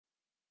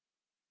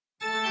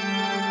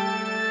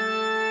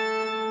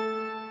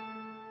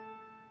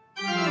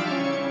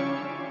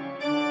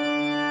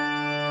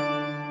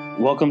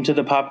Welcome to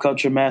the Pop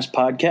Culture Mass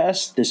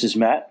Podcast. This is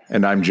Matt.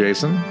 And I'm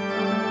Jason.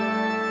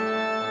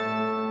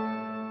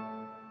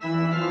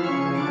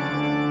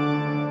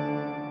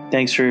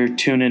 Thanks for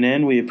tuning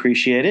in. We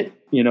appreciate it.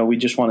 You know, we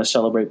just want to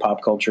celebrate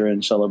pop culture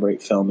and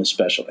celebrate film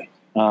especially.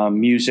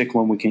 Music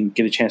when we can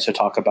get a chance to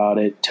talk about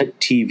it.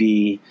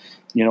 TV,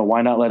 you know,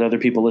 why not let other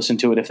people listen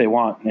to it if they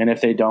want? And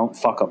if they don't,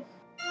 fuck them.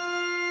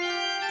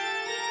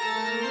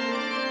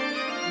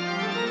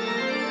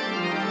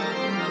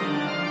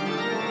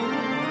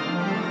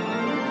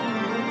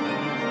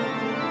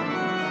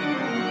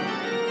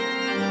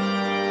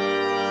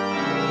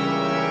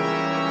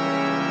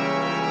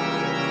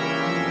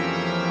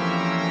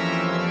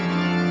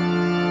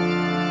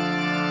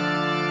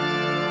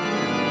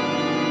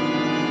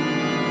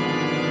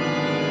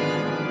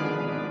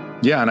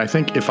 Yeah, and I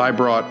think if I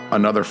brought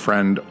another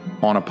friend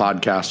on a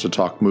podcast to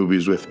talk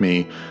movies with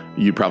me,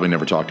 you'd probably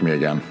never talk to me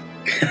again.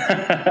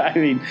 I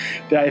mean,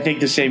 I think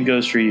the same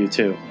goes for you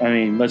too. I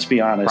mean, let's be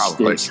honest.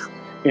 Probably.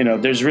 You know,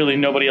 there's really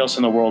nobody else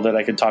in the world that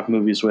I could talk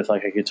movies with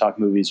like I could talk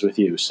movies with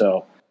you.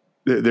 So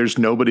there's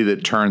nobody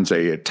that turns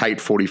a tight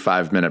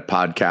 45-minute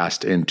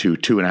podcast into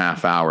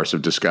 2.5 hours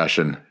of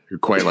discussion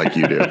quite like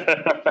you do.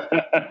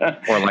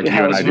 Or like you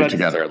and I do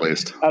together, at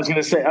least. I was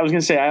going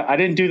to say, I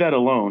didn't do that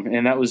alone.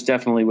 And that was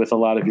definitely with a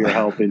lot of your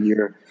help and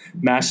your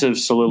massive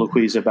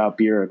soliloquies about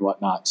beer and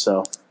whatnot.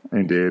 So,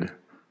 indeed.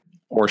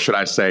 Or should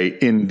I say,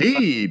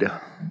 indeed.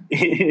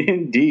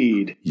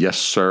 Indeed. Yes,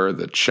 sir.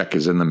 The check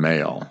is in the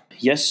mail.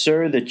 Yes,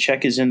 sir. The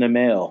check is in the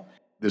mail.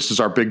 This is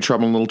our Big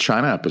Trouble in Little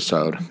China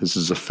episode. This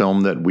is a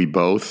film that we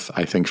both,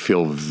 I think,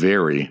 feel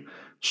very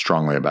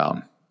strongly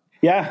about.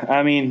 Yeah,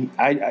 I mean,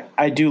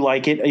 I do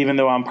like it, even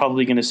though I'm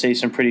probably going to say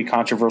some pretty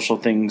controversial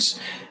things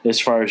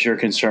as far as you're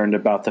concerned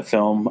about the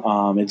film.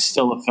 It's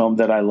still a film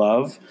that I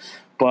love,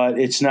 but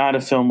it's not a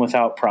film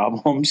without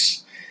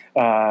problems.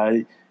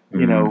 You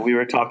know, we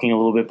were talking a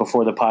little bit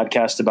before the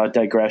podcast about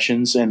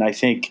digressions, and I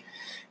think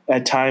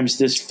at times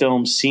this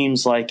film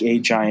seems like a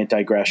giant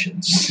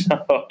digression.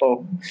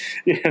 So,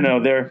 you know,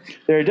 there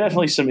are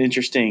definitely some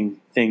interesting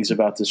things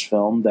about this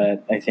film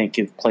that I think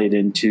have played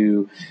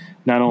into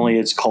not only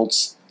its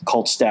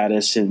cult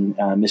status and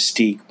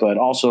mystique, but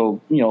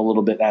also, you know, a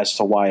little bit as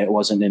to why it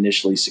wasn't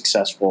initially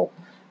successful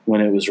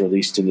when it was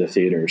released in the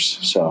theaters.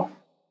 So,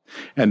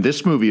 and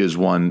this movie is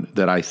one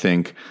that I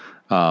think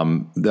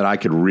that I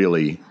can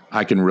really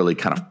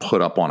kind of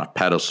put up on a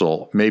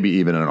pedestal, maybe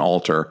even an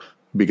altar,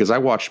 because I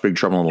watched Big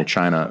Trouble in Little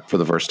China for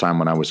the first time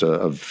when I was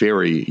a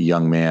very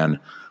young man.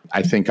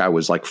 I think I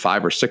was like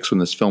 5 or 6 when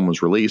this film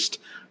was released.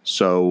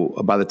 So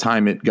by the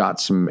time it got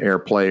some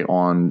airplay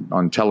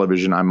on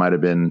television, I might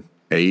have been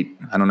 8.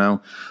 I don't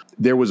know.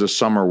 There was a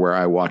summer where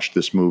I watched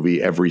this movie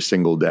every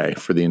single day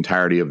for the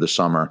entirety of the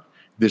summer.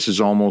 This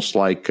is almost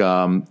like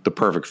the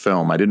perfect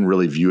film. I didn't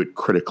really view it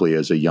critically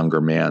as a younger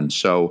man.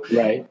 So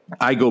right.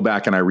 I go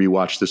back and I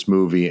rewatch this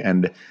movie,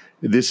 and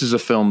this is a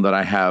film that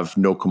I have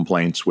no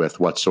complaints with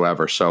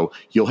whatsoever. So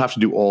you'll have to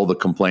do all the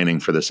complaining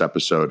for this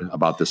episode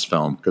about this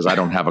film, because I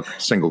don't have a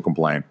single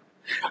complaint.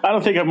 I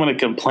don't think I'm going to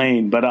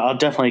complain, but I'll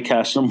definitely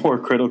cast a more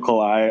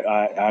critical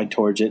eye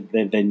towards it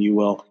than you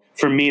will.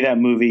 For me, that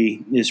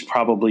movie is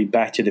probably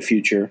Back to the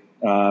Future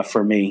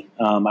for me.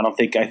 I don't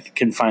think I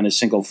can find a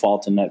single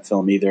fault in that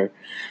film either.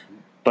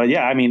 But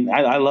yeah, I mean,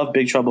 I love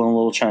Big Trouble in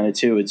Little China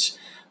too. It's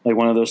like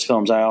one of those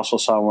films I also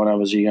saw when I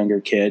was a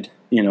younger kid.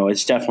 You know,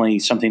 it's definitely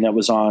something that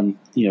was on,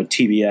 you know,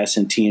 TBS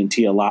and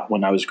TNT a lot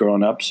when I was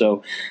growing up.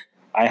 So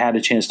I had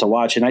a chance to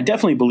watch, and I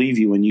definitely believe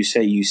you when you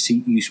say you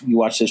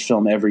watch this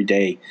film every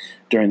day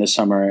during the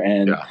summer.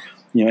 And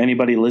you know,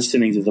 anybody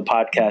listening to the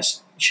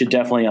podcast should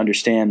definitely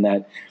understand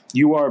that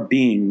you are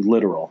being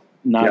literal,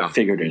 not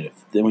figurative.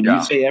 When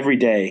you say every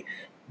day,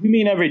 you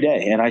mean every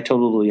day. And I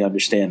totally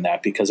understand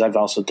that, because I've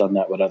also done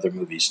that with other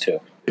movies too.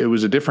 It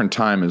was a different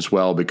time as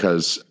well,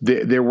 because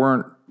there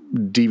weren't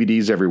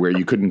DVDs everywhere.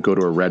 You couldn't go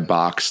to a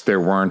Redbox. There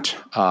weren't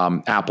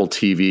Apple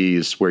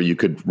TVs where you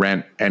could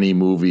rent any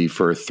movie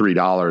for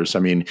 $3. I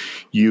mean,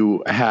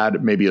 you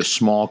had maybe a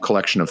small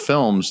collection of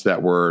films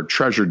that were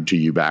treasured to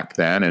you back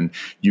then, and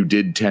you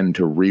did tend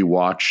to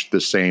rewatch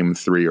the same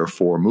 3 or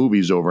 4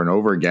 movies over and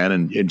over again.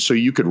 And so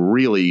you could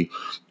really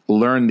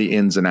learn the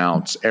ins and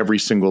outs, every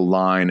single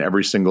line,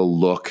 every single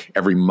look,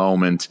 every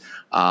moment.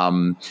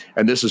 And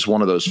this is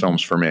one of those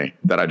films for me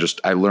that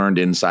I learned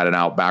inside and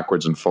out,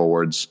 backwards and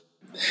forwards.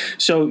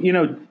 So, you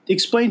know,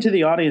 explain to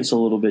the audience a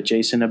little bit,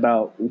 Jason,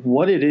 about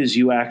what it is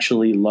you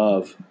actually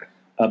love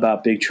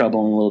about Big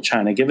Trouble in Little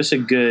China. Give us a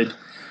good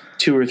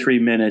 2 or 3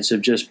 minutes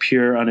of just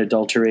pure,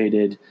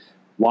 unadulterated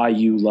why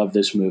you love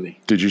this movie.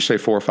 Did you say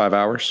 4 or 5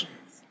 hours?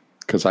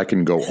 Because I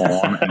can go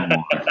on and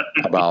on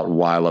about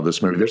why I love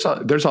this movie. There's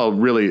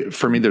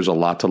a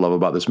lot to love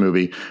about this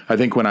movie. I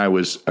think when I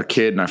was a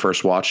kid and I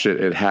first watched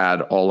it, it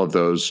had all of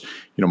those,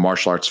 you know,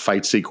 martial arts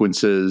fight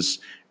sequences,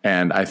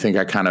 and I think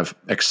I kind of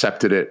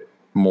accepted it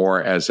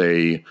more as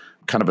a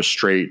kind of a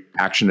straight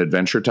action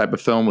adventure type of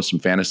film with some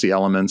fantasy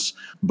elements.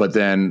 But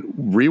then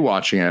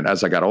rewatching it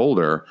as I got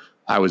older,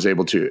 I was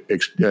able to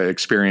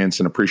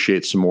experience and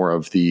appreciate some more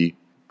of the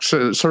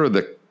sort of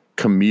the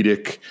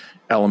comedic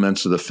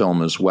elements of the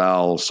film as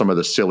well. Some of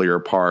the sillier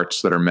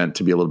parts that are meant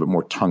to be a little bit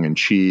more tongue in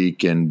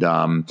cheek. And,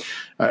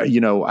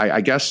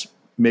 I guess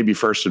maybe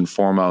first and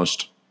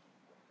foremost,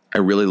 I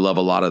really love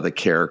a lot of the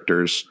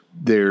characters.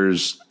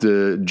 There's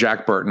the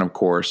Jack Burton, of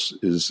course,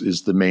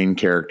 is the main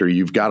character.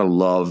 You've got to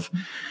love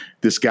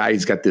this guy.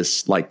 He's got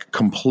this like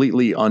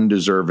completely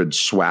undeserved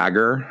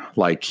swagger.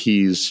 Like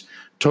he's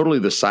totally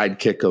the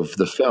sidekick of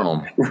the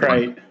film.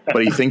 Right.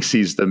 But he thinks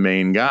he's the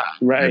main guy.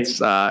 Right.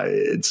 It's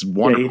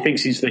wonderful. Yeah, he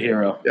thinks he's the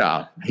hero.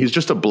 Yeah. He's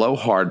just a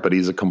blowhard, but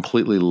he's a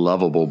completely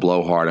lovable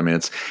blowhard. I mean,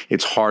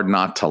 it's hard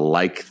not to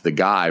like the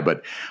guy.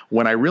 But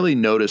when I really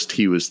noticed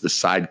he was the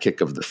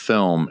sidekick of the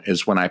film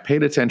is when I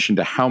paid attention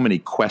to how many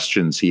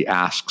questions he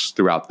asks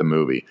throughout the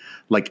movie.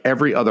 Like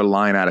every other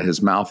line out of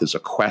his mouth is a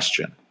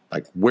question.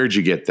 Like, where'd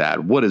you get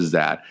that? What is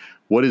that?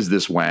 What is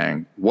this,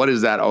 Wang? What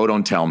is that? Oh,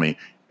 don't tell me.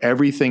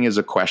 Everything is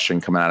a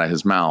question coming out of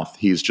his mouth.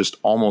 He's just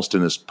almost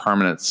in this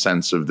permanent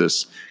sense of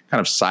this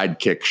kind of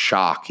sidekick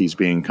shock. He's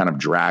being kind of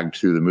dragged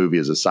through the movie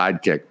as a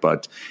sidekick,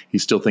 but he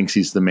still thinks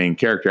he's the main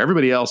character.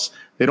 Everybody else,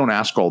 they don't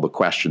ask all the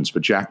questions,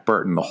 but Jack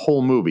Burton, the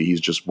whole movie,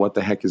 he's just, what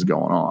the heck is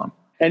going on?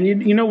 And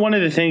one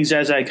of the things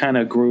as I kind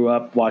of grew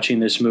up watching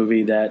this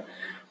movie that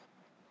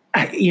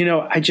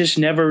I just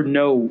never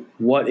know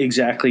what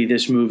exactly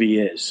this movie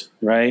is,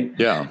 right?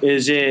 Yeah.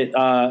 Is it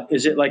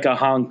like a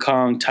Hong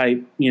Kong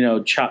type,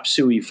 chop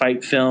suey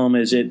fight film?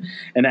 Is it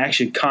an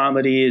action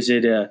comedy? Is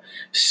it a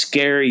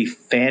scary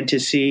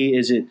fantasy?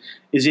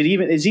 It's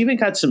even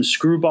got some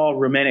screwball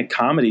romantic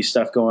comedy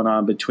stuff going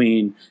on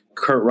between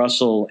Kurt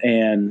Russell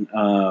and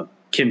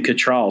Kim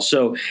Cattrall.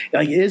 So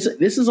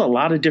this is a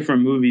lot of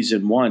different movies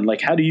in one.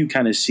 Like, how do you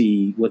kind of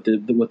see what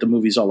the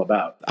movie's all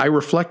about? I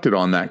reflected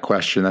on that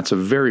question. That's a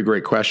very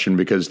great question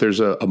because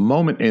there's a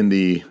moment in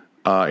the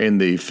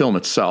film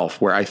itself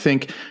where I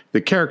think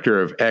the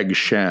character of Egg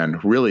Shen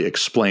really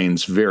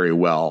explains very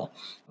well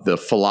the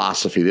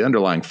philosophy, the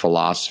underlying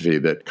philosophy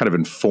that kind of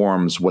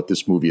informs what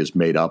this movie is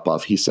made up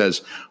of. He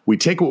says, we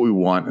take what we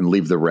want and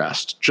leave the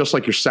rest, just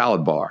like your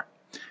salad bar.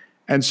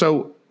 And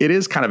so it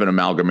is kind of an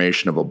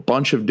amalgamation of a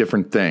bunch of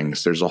different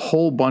things. There's a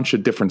whole bunch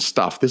of different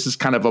stuff. This is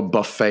kind of a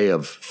buffet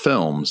of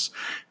films.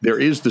 There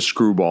is the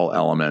screwball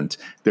element.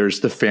 There's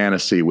the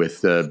fantasy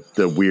with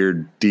the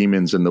weird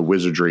demons and the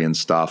wizardry and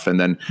stuff. And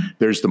then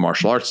there's the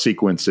martial arts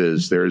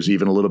sequences. There's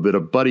even a little bit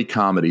of buddy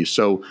comedy.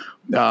 So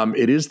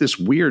it is this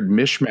weird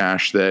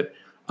mishmash that,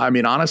 I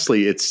mean,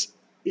 honestly,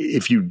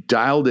 if you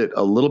dialed it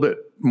a little bit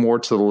more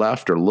to the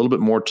left or a little bit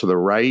more to the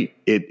right,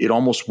 it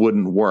almost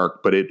wouldn't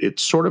work, but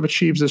it sort of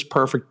achieves this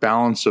perfect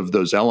balance of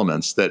those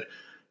elements that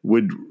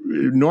would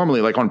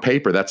normally, like on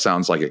paper, that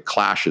sounds like it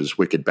clashes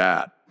wicked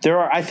bad.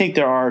 I think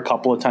there are a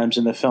couple of times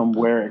in the film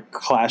where it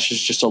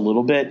clashes just a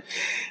little bit,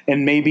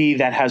 and maybe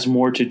that has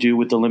more to do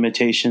with the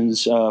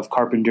limitations of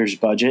Carpenter's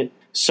budget.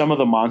 Some of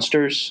the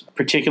monsters,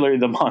 particularly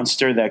the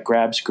monster that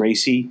grabs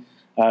Gracie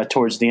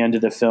towards the end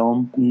of the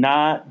film,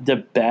 not the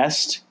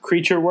best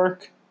creature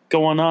work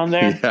going on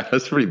there. Yeah,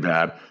 that's pretty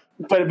bad.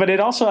 But it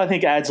also, I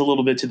think, adds a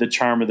little bit to the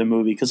charm of the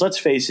movie. Because let's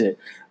face it,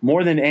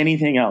 more than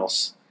anything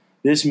else,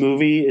 this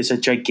movie is a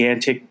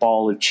gigantic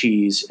ball of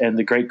cheese, and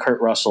the great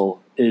Kurt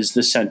Russell is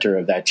the center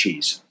of that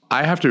cheese.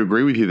 I have to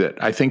agree with you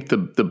that I think the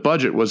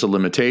budget was a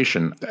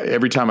limitation.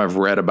 Every time I've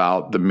read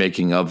about the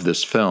making of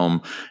this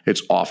film,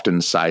 it's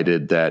often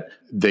cited that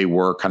they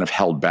were kind of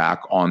held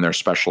back on their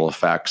special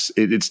effects.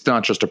 It's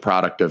not just a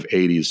product of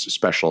 80s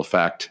special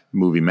effect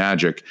movie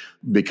magic,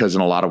 because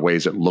in a lot of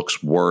ways it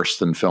looks worse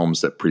than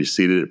films that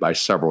preceded it by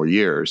several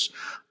years.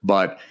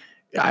 But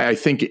I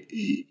think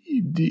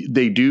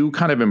they do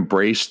kind of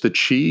embrace the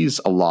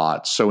cheese a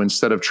lot. So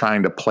instead of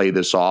trying to play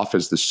this off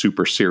as the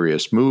super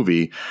serious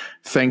movie,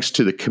 thanks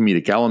to the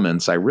comedic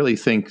elements, I really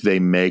think they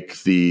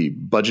make the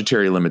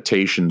budgetary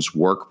limitations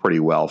work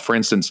pretty well. For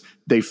instance,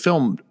 they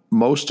filmed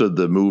most of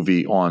the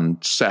movie on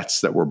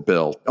sets that were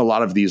built. A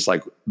lot of these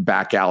like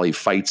back alley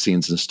fight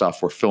scenes and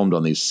stuff were filmed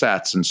on these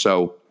sets. And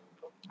so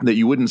that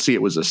you wouldn't see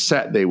it was a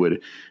set, they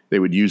would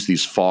use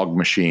these fog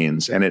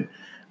machines. And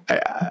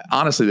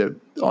honestly, that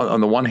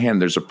on the one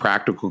hand, there's a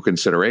practical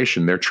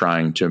consideration. They're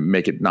trying to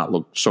make it not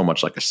look so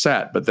much like a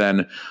set. But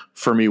then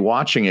for me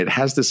watching it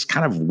has this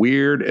kind of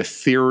weird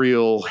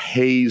ethereal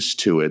haze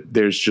to it.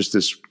 There's just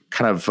this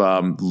kind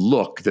of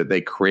look that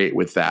they create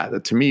with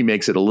that to me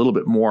makes it a little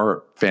bit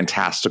more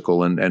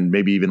fantastical and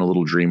maybe even a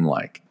little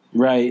dreamlike.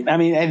 Right. I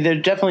mean, and there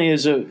definitely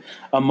is a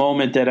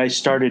moment that I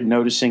started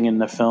noticing in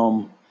the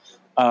film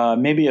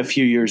maybe a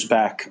few years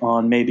back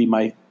on maybe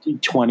my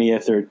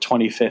 20th or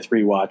 25th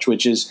rewatch,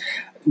 which is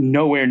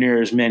nowhere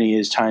near as many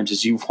as times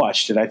as you've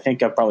watched it. I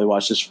think I've probably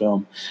watched this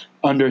film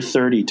under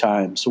 30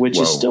 times, which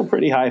is still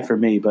pretty high for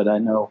me, but I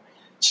know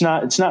it's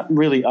not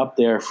really up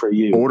there for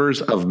you.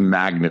 Orders of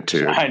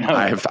magnitude. I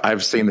know.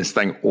 I've seen this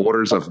thing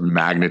orders of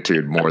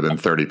magnitude more than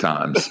 30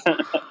 times.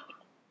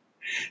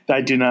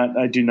 I do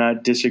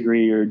not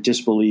disagree or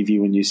disbelieve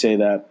you when you say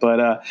that.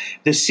 But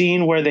the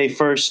scene where they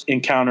first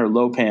encounter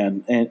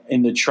Lopan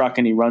in the truck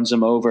and he runs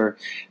them over,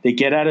 they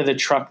get out of the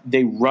truck,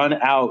 they run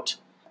out,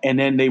 and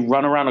then they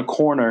run around a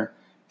corner.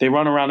 they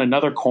run around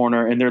another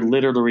corner and they're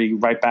literally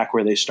right back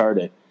where they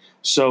started.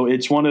 So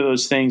it's one of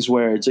those things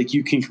where it's like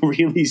you can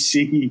really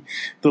see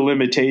the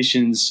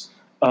limitations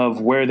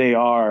of where they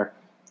are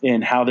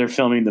and how they're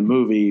filming the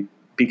movie,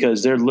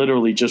 because they're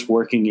literally just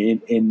working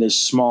in this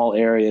small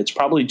area. It's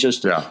probably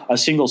just a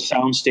single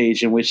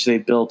soundstage in which they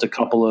built a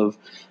couple of,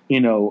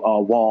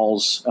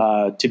 walls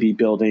to be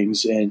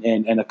buildings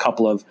and a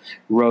couple of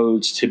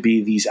roads to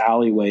be these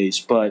alleyways.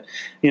 But,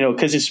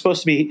 because it's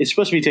supposed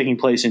to be taking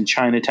place in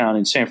Chinatown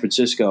in San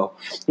Francisco,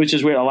 which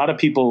is where a lot of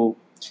people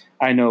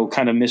I know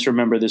kind of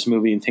misremember this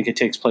movie and think it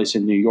takes place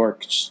in New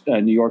York's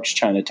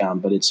Chinatown,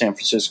 but it's San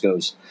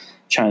Francisco's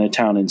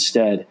Chinatown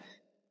instead.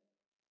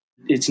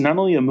 It's not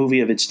only a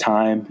movie of its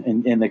time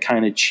and the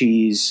kind of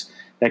cheese,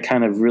 that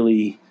kind of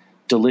really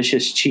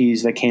delicious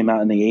cheese that came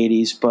out in the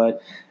 80s,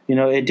 but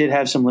it did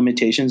have some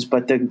limitations.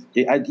 But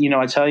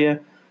I tell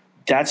you,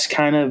 that's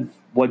kind of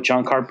what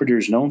John Carpenter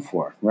is known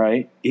for,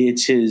 right?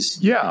 It's his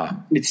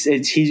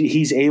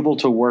he's able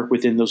to work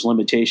within those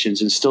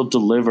limitations and still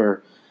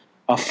deliver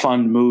a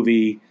fun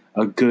movie,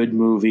 a good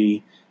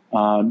movie,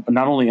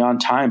 not only on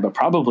time but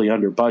probably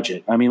under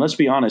budget. I mean, let's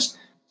be honest.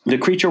 The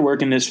creature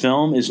work in this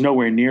film is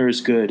nowhere near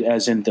as good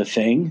as in The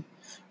Thing,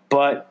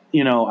 but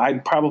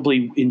I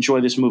probably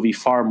enjoy this movie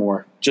far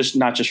more.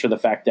 Not just for the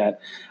fact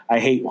that I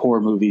hate horror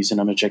movies and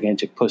I'm a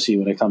gigantic pussy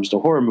when it comes to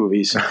horror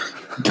movies.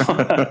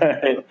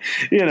 But,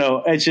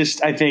 it's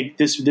just I think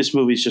this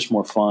movie is just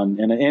more fun,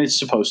 and it's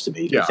supposed to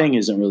be. The Thing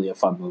isn't really a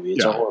fun movie;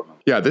 it's a horror movie.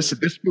 Yeah,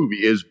 this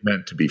movie is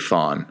meant to be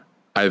fun.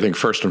 I think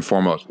first and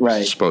foremost,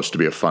 it's supposed to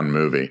be a fun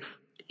movie.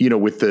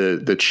 With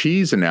the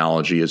cheese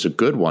analogy is a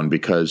good one,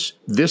 because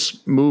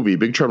this movie,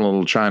 Big Trouble in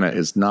Little China,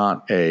 is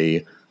not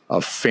a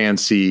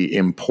fancy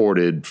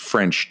imported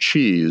French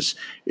cheese.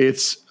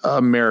 It's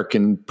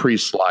American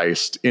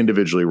pre-sliced,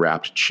 individually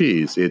wrapped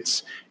cheese.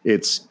 It's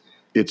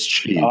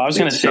cheese. Oh, I was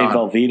going to say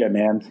Velveeta,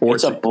 man.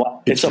 It's a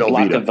block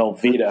of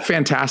Velveeta.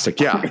 Fantastic.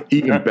 Yeah.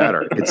 Even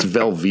better. It's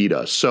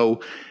Velveeta.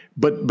 So,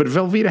 But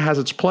Velveeta has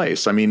its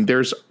place. I mean, there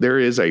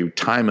is a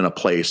time and a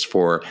place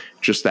for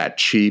just that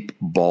cheap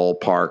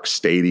ballpark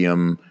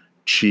stadium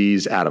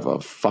cheese out of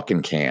a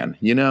fucking can,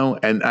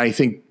 And I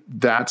think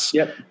that's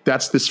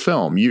this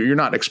film. You're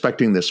not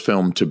expecting this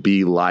film to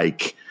be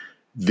like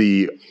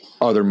the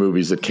other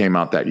movies that came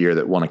out that year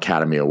that won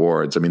Academy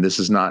Awards. I mean, this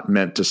is not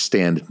meant to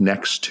stand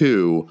next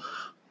to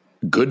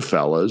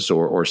Goodfellas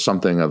or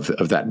something of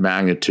that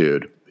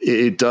magnitude.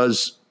 It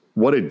does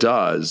what it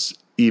does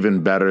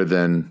even better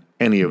than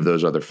any of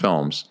those other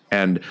films.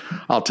 And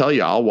I'll tell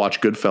you, I'll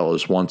watch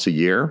Goodfellas once a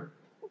year,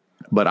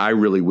 but I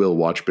really will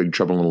watch Big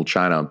Trouble in Little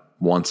China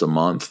once a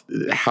month.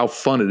 How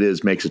fun it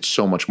is makes it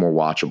so much more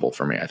watchable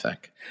for me, I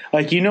think.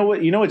 Like,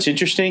 what's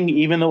interesting,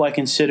 even though I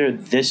consider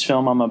this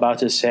film I'm about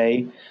to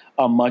say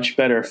a much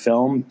better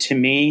film, to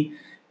me,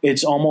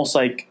 it's almost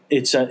like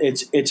it's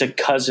a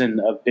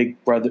cousin of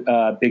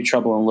Big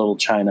Trouble in Little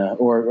China,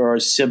 or a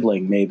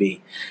sibling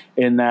maybe,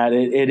 in that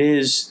it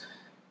is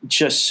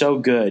just so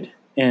good.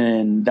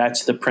 And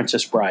that's The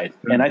Princess Bride.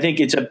 Mm-hmm. And I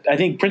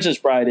think Princess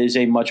Bride is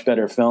a much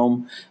better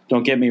film.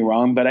 Don't get me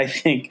wrong, but I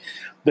think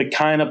the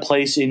kind of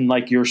place in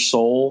like your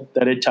soul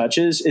that it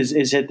touches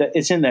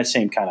it's in that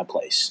same kind of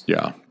place.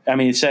 Yeah. I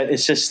mean,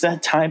 it's just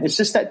that time. It's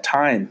just that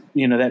time,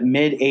 that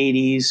mid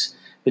 80s,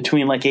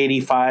 between like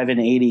 85 and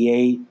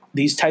 88,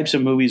 these types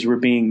of movies were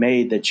being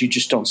made that you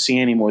just don't see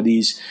anymore.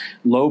 These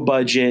low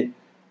budget,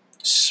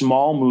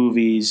 small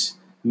movies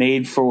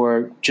made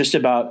for just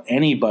about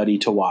anybody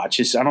to watch.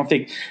 That's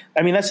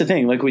the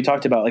thing. Like we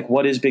talked about, like,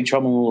 what is Big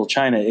Trouble in Little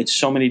China? It's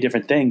so many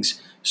different things.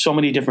 So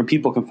many different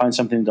people can find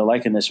something to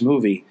like in this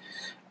movie.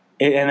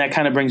 And that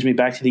kind of brings me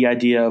back to the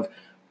idea of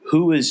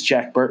who is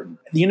Jack Burton?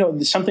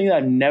 Something that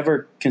I've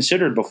never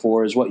considered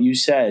before is what you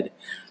said,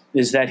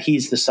 is that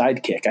he's the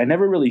sidekick. I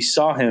never really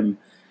saw him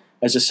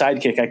as a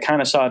sidekick. I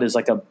kind of saw it as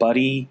like a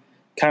buddy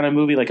kind of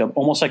movie,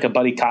 almost like a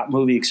buddy cop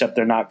movie, except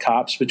they're not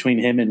cops, between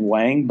him and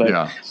Wang.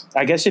 But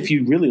I guess if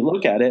you really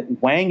look at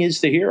it, Wang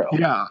is the hero,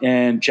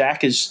 and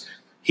Jack is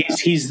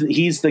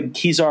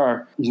he's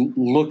our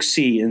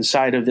look-see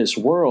inside of this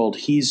world.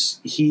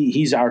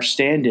 He's our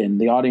stand-in,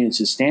 the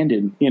audience's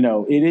stand-in.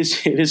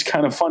 It is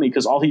kind of funny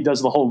because all he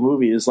does the whole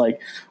movie is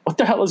like, what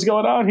the hell is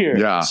going on here?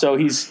 Yeah. So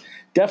he's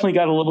definitely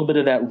got a little bit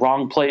of that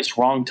wrong place,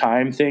 wrong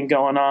time thing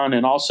going on,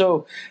 and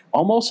also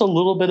almost a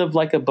little bit of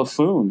like a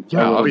buffoon.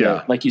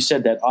 Yeah, like you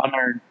said, that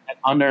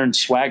unearned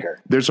swagger.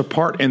 There's a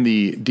part in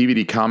the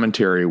DVD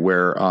commentary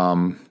where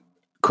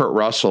Kurt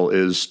Russell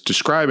is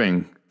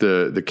describing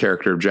the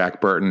character of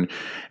Jack Burton,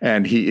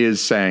 and he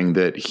is saying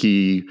that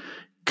he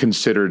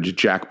considered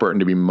Jack Burton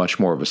to be much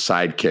more of a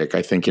sidekick.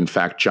 I think, in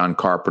fact, John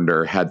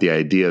Carpenter had the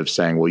idea of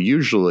saying, well,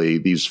 usually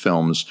these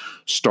films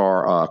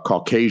star a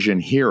Caucasian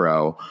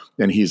hero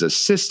and he's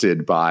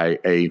assisted by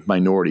a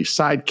minority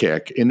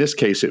sidekick. In this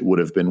case, it would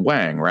have been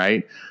Wang,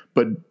 right?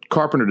 But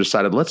Carpenter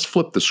decided, let's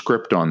flip the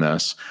script on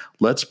this.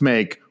 Let's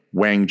make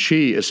Wang Chi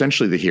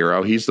essentially the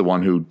hero. He's the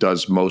one who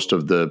does most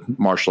of the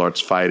martial arts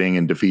fighting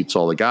and defeats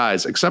all the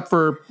guys, except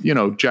for,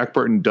 Jack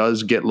Burton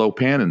does get Lo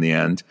Pan in the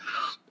end.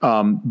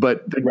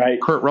 But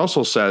Kurt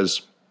Russell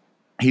says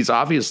he's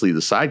obviously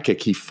the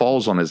sidekick. He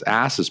falls on his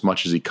ass as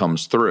much as he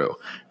comes through.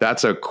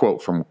 That's a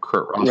quote from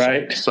Kurt Russell.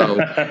 Right. So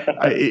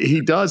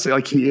he does,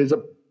 like, he is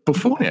a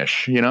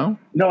buffoonish, you know?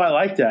 No, I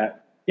like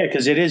that. Yeah,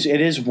 because it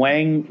is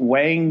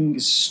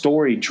Wang's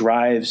story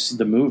drives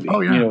the movie.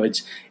 Oh, yeah. You know,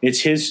 it's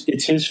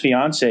his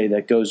fiance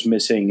that goes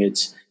missing.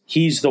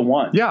 He's the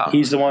one. Yeah.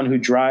 He's the one who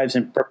drives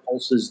and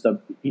propulses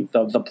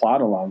the plot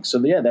along. So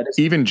yeah, that is.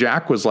 Even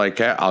Jack was like,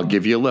 hey, I'll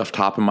give you a lift.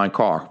 Hop in my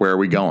car. Where are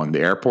we going?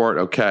 The airport?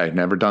 Okay.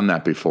 Never done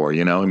that before.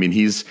 You know, I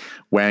mean,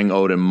 Wang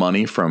owed him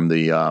money from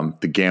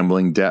the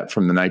gambling debt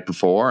from the night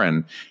before,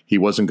 and he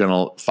wasn't going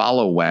to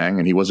follow Wang,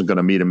 and he wasn't going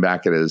to meet him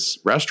back at his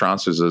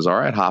restaurant. So he says, all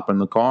right, hop in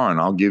the car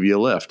and I'll give you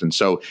a lift. And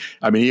so,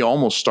 I mean, he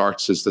almost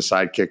starts as the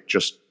sidekick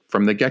just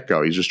from the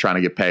get-go. He's just trying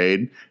to get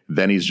paid.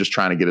 Then he's just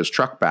trying to get his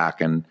truck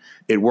back. And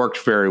it worked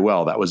very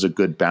well. That was a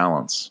good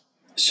balance.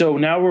 So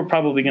now we're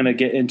probably going to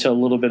get into a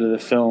little bit of the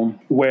film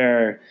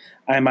where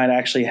I might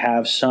actually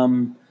have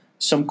some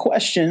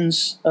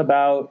questions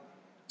about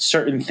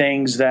certain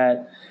things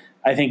that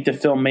I think the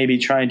film may be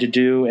trying to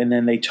do, and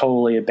then they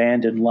totally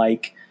abandon.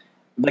 Like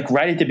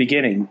right at the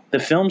beginning, the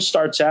film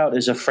starts out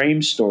as a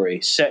frame story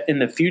set in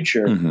the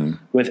future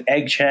with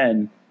Egg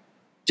Shen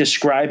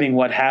describing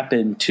what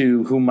happened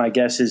to whom I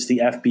guess is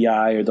the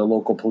FBI or the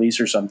local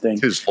police or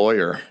something. His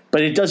lawyer.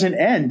 But it doesn't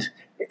end.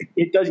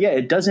 It does. Yeah,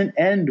 it doesn't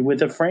end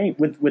with a frame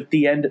with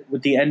the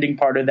ending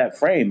part of that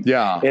frame.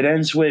 Yeah, it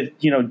ends with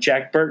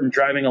Jack Burton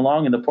driving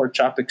along in the Pork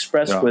Chop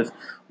Express with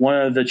one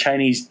of the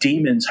Chinese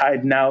demons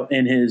hiding out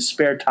in his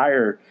spare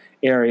tire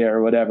area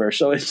or whatever.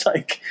 So it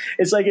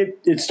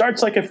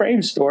starts like a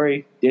frame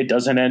story. It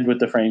doesn't end with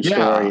the frame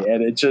story,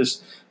 and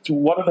it's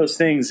one of those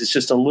things. It's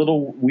just a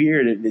little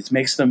weird. It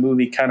makes the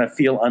movie kind of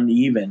feel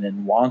uneven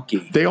and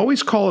wonky. They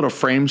always call it a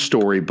frame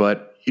story,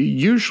 but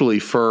usually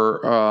for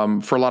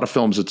a lot of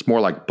films, it's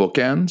more like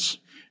bookends.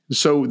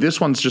 So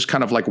this one's just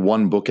kind of like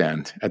one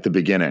bookend at the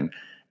beginning.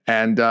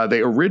 And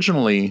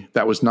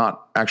that was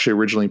not actually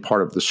originally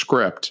part of the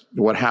script.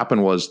 What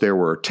happened was there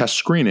were test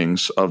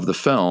screenings of the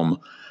film,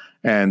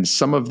 and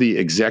some of the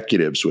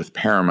executives with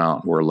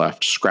Paramount were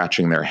left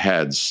scratching their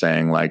heads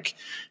saying, like,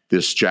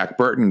 this Jack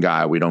Burton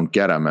guy, we don't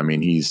get him. I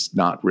mean, he's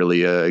not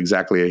really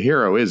exactly a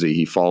hero, is he?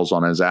 He falls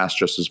on his ass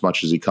just as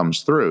much as he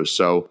comes through.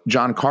 So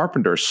John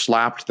Carpenter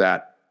slapped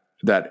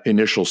that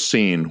initial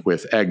scene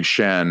with Egg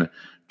Shen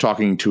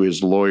talking to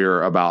his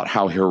lawyer about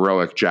how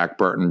heroic Jack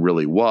Burton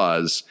really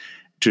was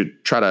to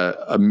try to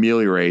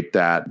ameliorate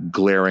that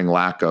glaring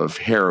lack of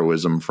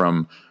heroism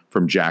from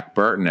Jack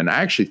Burton. And I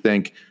actually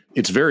think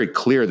it's very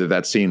clear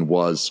that scene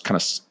was kind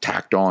of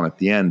tacked on at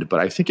the end, but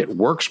I think it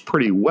works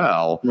pretty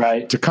well.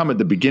 Right. To come at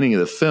the beginning of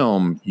the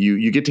film,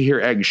 you get to hear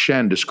Egg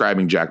Shen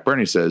describing Jack Burton.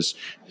 He says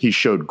he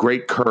showed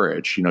great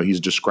courage. You know, he's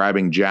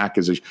describing Jack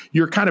as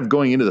you're kind of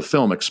going into the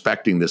film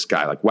expecting this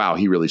guy, like, wow,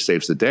 he really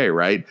saves the day,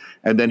 right?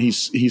 And then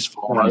he's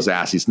falling on his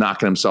ass. He's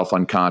knocking himself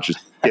unconscious,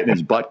 getting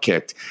his butt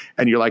kicked.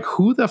 And you're like,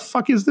 who the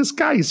fuck is this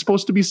guy? He's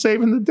supposed to be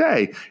saving the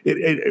day.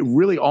 It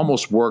really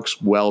almost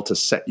works well to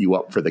set you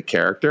up for the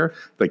character.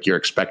 Like you're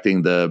expecting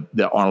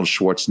the Arnold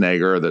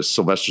Schwarzenegger, the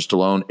Sylvester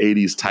Stallone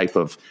 80s type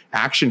of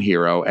action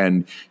hero,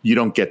 and you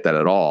don't get that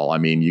at all. I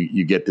mean,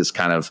 you get this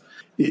kind of,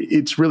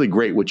 it's really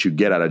great what you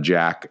get out of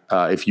Jack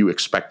if you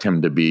expect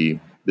him to be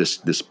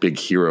this big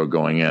hero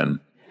going in.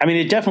 I mean,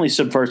 it definitely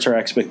subverts our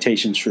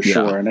expectations for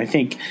sure. And I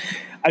think,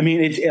 I mean,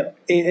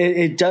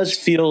 it does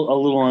feel a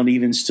little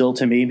uneven still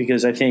to me,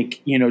 because I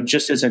think,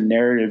 just as a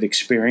narrative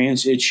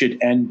experience, it should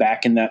end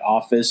back in that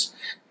office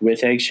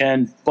with Egg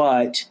Shen.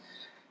 But,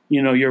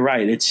 you're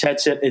right. It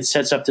sets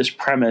up this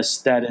premise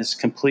that is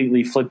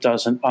completely flipped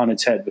on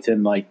its head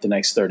within like the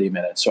next 30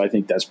 minutes. So I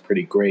think that's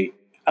pretty great.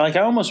 I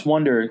almost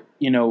wonder,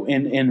 in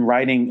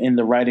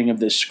the writing of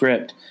this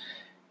script,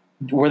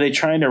 were they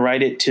trying to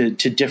write it to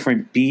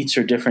different beats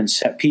or different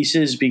set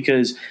pieces?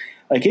 Because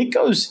like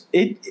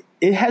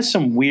it has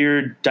some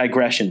weird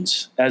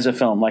digressions as a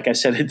film, like I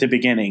said at the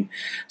beginning.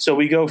 So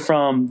we go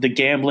from the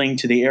gambling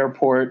to the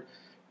airport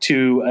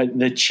to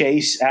the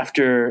chase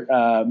after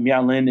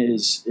Miao Lin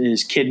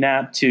is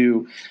kidnapped,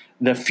 to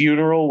the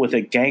funeral with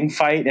a gang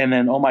fight, and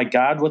then, oh my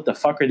God, what the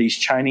fuck are these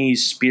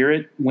Chinese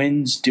spirit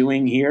winds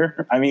doing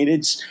here? I mean,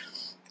 it's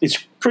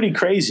pretty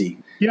crazy.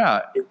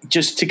 Yeah.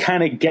 Just to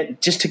kind of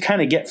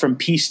get from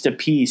piece to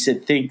piece.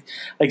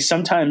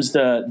 Sometimes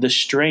the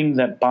string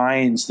that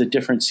binds the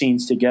different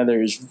scenes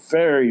together is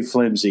very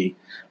flimsy.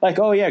 Like,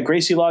 oh yeah,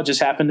 Gracie Law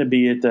just happened to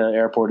be at the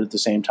airport at the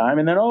same time,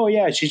 and then, oh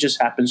yeah, she just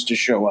happens to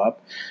show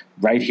up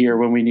right here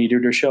when we need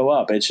her to show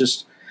up.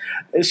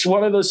 It's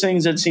one of those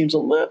things that seems a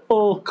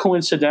little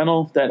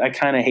coincidental that I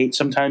kind of hate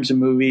sometimes in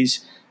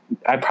movies.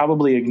 I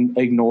probably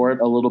ignore it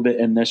a little bit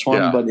in this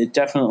one, but it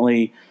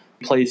definitely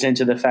plays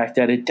into the fact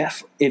that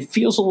it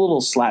feels a little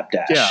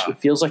slapdash. Yeah. It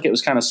feels like it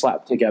was kind of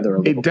slapped together a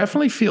little bit.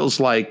 Definitely feels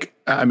like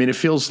I mean, it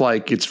feels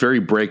like it's very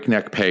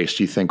breakneck paced.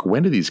 You think,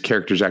 when do these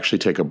characters actually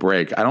take a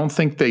break? I don't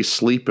think they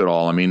sleep at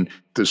all. I mean,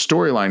 the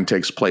storyline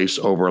takes place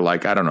over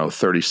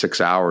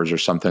 36 hours or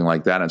something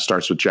like that. And it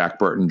starts with Jack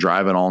Burton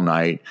driving all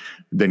night,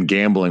 then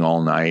gambling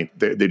all night.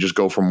 They just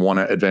go from one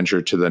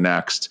adventure to the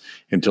next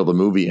until the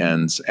movie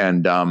ends.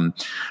 And I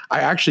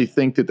actually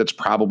think that that's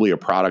probably a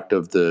product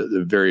of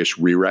the various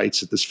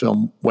rewrites that this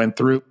film went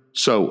through.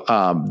 So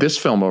this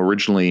film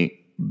originally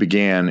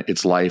began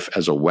its life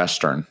as a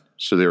Western.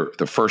 So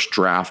the first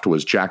draft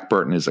was Jack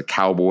Burton is a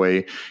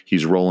cowboy.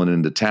 He's rolling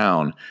into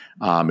town.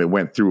 It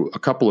went through a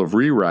couple of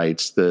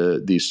rewrites.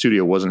 The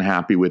studio wasn't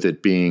happy with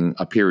it being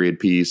a period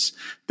piece.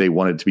 They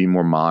wanted it to be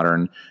more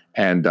modern.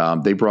 And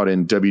they brought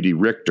in W.D.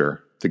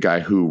 Richter, the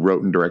guy who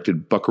wrote and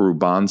directed Buckaroo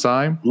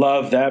Banzai.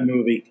 Love that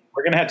movie.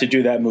 We're going to have to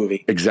do that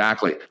movie.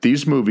 Exactly.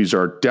 These movies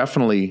are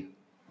definitely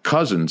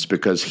cousins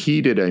because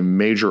he did a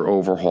major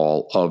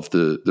overhaul of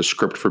the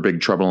script for Big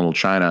Trouble in Little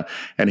China,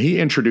 and he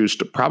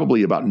introduced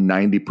probably about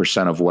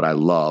 90% of what I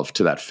love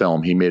to that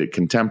film. He made it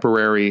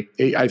contemporary.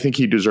 I think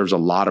he deserves a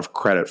lot of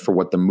credit for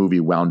what the movie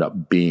wound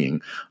up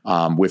being.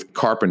 With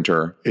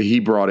Carpenter, he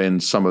brought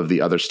in some of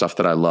the other stuff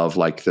that I love,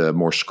 like the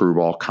more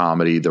screwball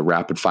comedy, the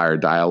rapid fire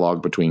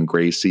dialogue between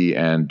Gracie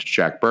and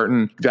Jack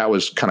Burton. That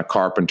was kind of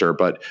Carpenter,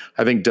 but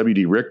I think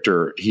W.D.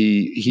 Richter,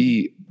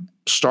 he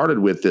started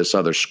with this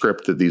other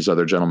script that these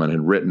other gentlemen had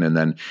written, and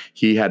then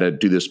he had to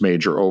do this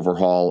major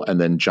overhaul, and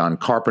then John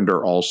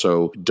Carpenter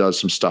also does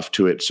some stuff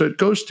to it. So it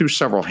goes through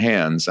several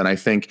hands, and I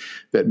think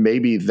that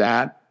maybe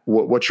that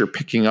what you're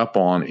picking up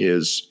on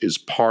is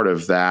part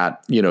of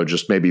that,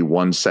 just maybe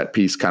one set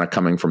piece kind of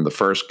coming from the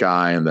first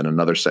guy, and then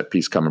another set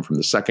piece coming from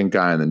the second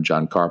guy, and then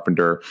John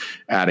Carpenter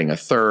adding a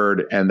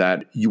third, and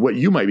that what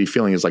you might be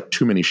feeling is like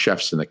too many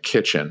chefs in the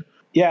kitchen.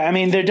 Yeah, I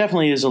mean, there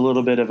definitely is a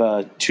little bit of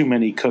a too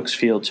many cooks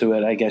feel to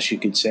it, I guess you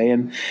could say.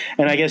 And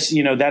I guess,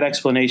 that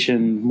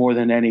explanation more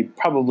than any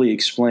probably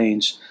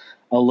explains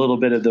a little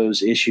bit of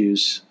those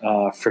issues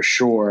for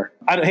sure.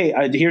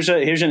 Here's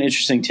an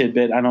interesting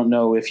tidbit. I don't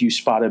know if you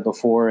spotted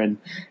before. And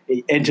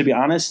to be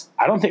honest,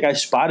 I don't think I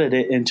spotted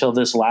it until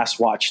this last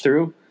watch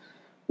through,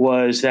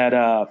 was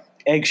that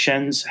Egg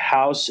Shen's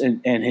house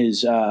and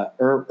his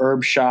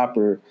herb shop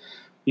or,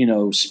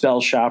 spell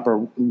shop or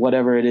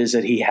whatever it is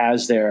that he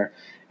has there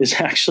is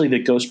actually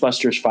the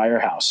Ghostbusters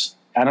firehouse.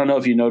 I don't know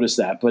if you noticed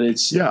that, but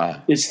it's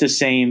the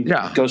same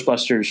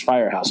Ghostbusters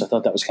firehouse. I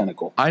thought that was kind of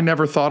cool. I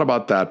never thought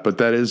about that, but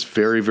that is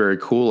very, very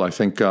cool. I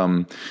think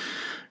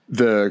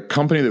the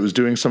company that was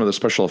doing some of the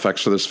special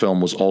effects for this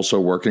film was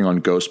also working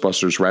on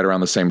Ghostbusters right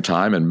around the same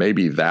time, and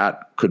maybe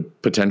that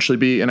could potentially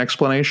be an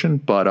explanation.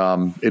 But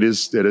it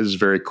is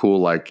very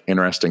cool,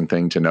 interesting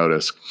thing to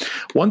notice.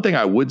 One thing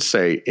I would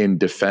say in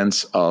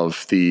defense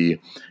of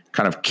the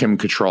kind of Kim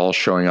Cattrall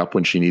showing up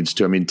when she needs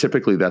to. I mean,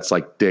 typically that's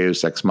like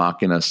Deus Ex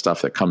Machina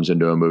stuff that comes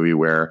into a movie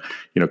where,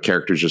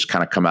 characters just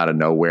kind of come out of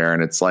nowhere.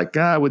 And it's like,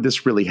 would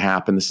this really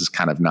happen? This is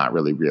kind of not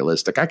really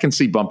realistic. I can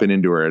see bumping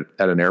into her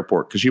at an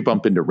airport because you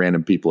bump into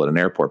random people at an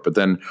airport, but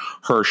then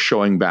her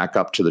showing back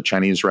up to the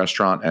Chinese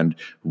restaurant and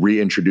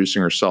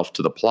reintroducing herself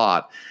to the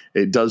plot,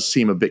 it does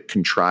seem a bit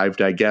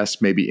contrived, I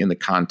guess, maybe in the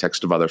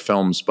context of other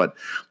films. But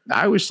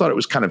I always thought it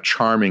was kind of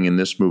charming in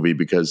this movie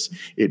because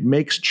it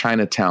makes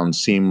Chinatown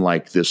seem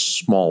like this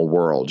small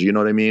world. You know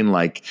what I mean?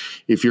 Like,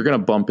 if you're going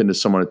to bump into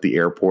someone at the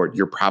airport,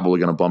 you're probably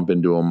going to bump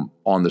into them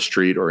on the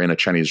street or in a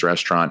Chinese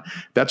restaurant.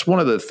 That's one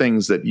of the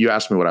things that you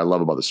asked me what I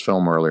love about this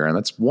film earlier. And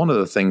that's one of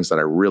the things that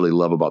I really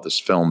love about this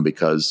film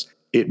because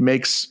it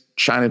makes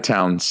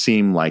Chinatown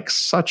seem like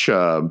such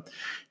a,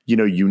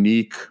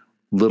 unique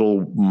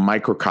little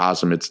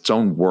microcosm. It's its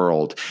own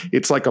world.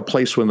 It's like a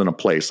place within a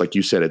place. Like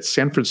you said, it's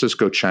San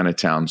Francisco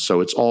Chinatown.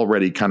 So it's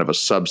already kind of a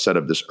subset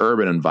of this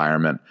urban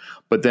environment.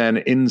 But then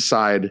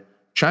inside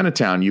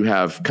Chinatown, you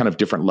have kind of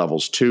different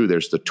levels too.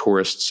 There's the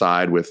tourist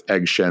side with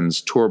Egg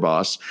Shen's tour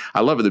bus.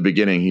 I love at the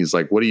beginning, he's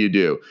like, what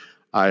do?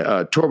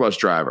 Tour bus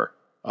driver.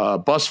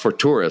 Bus for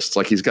tourists.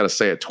 Like, he's got to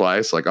say it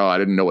twice. Like, I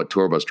didn't know what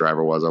tour bus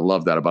driver was. I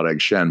love that about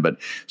Egg Shen. But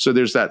so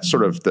there's that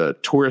sort of the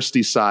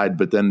touristy side,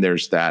 but then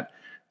there's the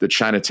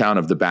Chinatown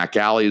of the back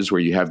alleys where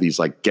you have these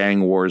like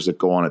gang wars that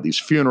go on at these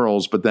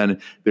funerals. But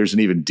then there's an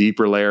even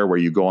deeper layer where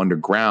you go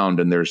underground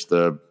and there's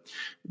the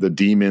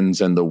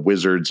demons and the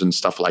wizards and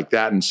stuff like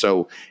that. And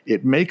so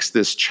it makes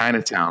this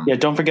Chinatown. Yeah,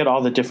 don't forget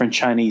all the different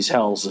Chinese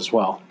hells as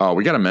well. Oh,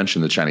 we got to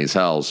mention the Chinese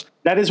hells.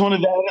 That is one of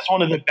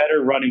the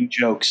better running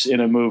jokes in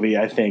a movie,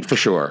 I think. For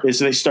sure. Is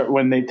they start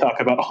when they talk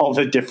about all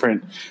the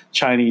different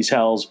Chinese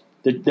hells,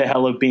 the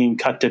hell of being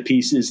cut to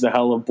pieces, the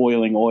hell of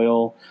boiling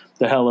oil,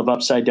 the hell of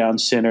upside down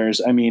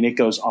sinners. I mean, it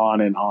goes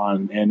on,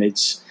 and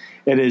it's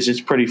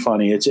pretty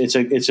funny.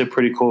 It's a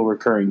pretty cool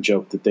recurring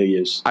joke that they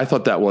use. I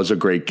thought that was a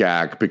great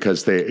gag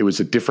because it was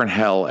a different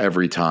hell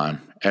every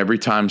time. Every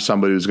time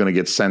somebody was going to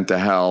get sent to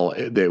hell,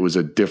 it was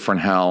a different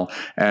hell.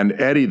 And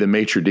Eddie, the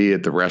maitre d'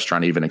 at the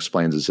restaurant, even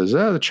explains it, says,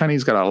 the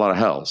Chinese got a lot of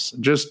hells.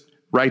 Just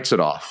writes it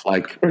off.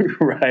 Like,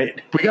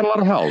 right. we got a lot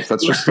of hells.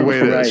 That's just the way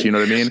it is. Right. You know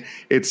what I mean?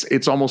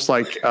 It's almost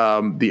like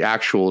the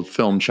actual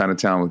film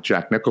Chinatown with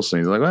Jack Nicholson.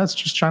 He's like, well, it's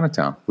just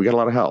Chinatown. We got a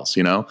lot of hells,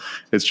 you know?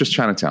 It's just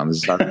Chinatown. This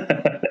is not.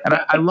 And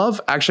I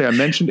love, actually, I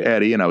mentioned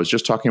Eddie, and I was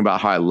just talking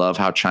about how I love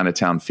how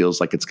Chinatown feels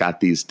like it's got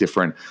these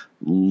different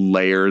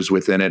layers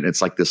within it.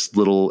 It's like this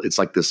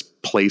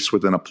place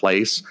within a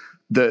place.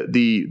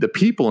 The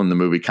people in the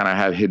movie kind of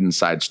have hidden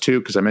sides too,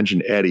 because I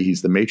mentioned Eddie.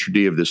 He's the maitre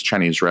d' of this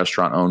Chinese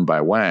restaurant owned by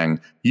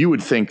Wang. You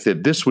would think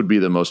that this would be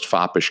the most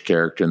foppish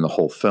character in the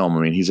whole film.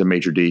 I mean, he's a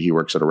maitre d'. He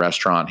works at a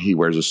restaurant. He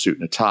wears a suit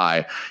and a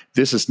tie.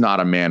 This is not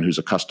a man who's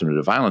accustomed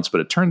to violence,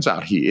 but it turns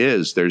out he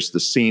is. There's the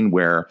scene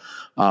where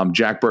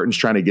Jack Burton's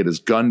trying to get his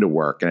gun to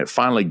work, and it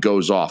finally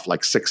goes off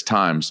like 6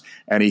 times,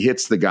 and he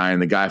hits the guy,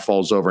 and the guy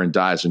falls over and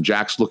dies, and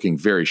Jack's looking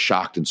very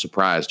shocked and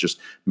surprised, just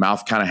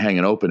mouth kind of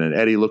hanging open, and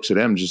Eddie looks at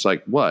him just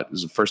like, what?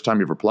 Is it the first time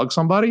you ever plugged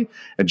somebody?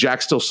 And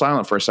Jack's still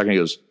silent for a second. He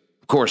goes,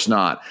 of course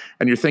not.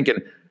 And you're thinking,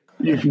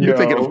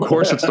 of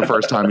course it's the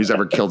first time he's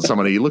ever killed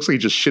somebody. He looks like he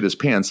just shit his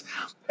pants.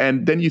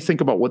 And then you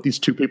think about what these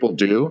two people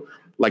do.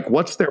 Like,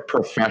 what's their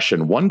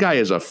profession? One guy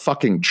is a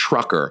fucking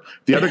trucker.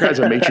 The other guy's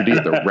a maitre d'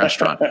 at the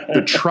restaurant.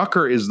 The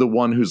trucker is the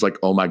one who's like,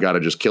 oh my God, I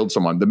just killed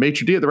someone. The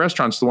maitre d' at the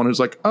restaurant's the one who's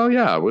like, oh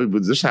yeah,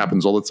 this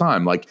happens all the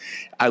time. Like,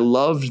 I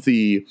loved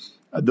the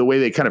way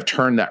they kind of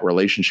turned that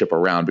relationship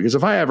around, because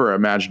if I ever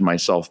imagined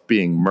myself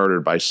being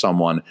murdered by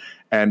someone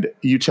and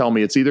you tell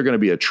me it's either going to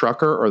be a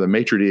trucker or the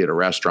maitre d' at a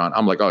restaurant,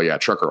 I'm like, oh yeah,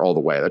 trucker all the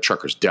way. That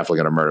trucker's definitely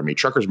going to murder me.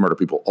 Truckers murder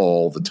people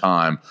all the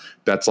time.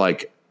 That's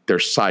like their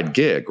side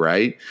gig,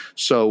 right?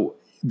 So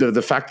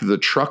the fact that the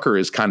trucker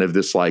is kind of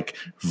this like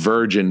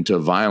virgin to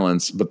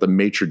violence, but the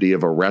maitre d'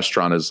 of a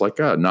restaurant is like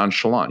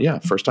nonchalant. Yeah.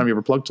 First time you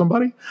ever plugged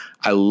somebody?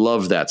 I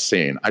love that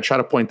scene. I try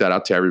to point that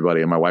out to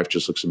everybody, and my wife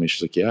just looks at me.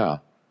 She's like, yeah,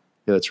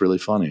 that's really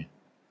funny.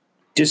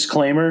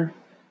 Disclaimer.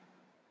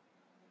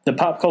 The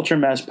Pop Culture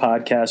Mess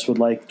podcast would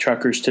like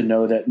truckers to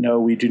know that no,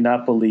 we do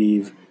not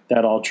believe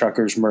that all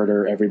truckers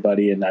murder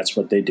everybody, and that's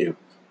what they do.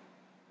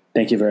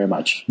 Thank you very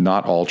much.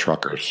 Not all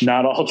truckers.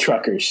 Not all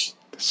truckers.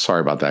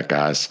 Sorry about that,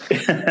 guys.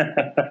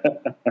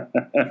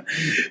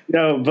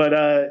 No,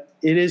 but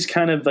it is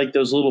kind of like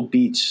those little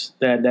beats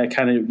that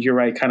kind of, you're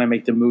right, kind of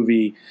make the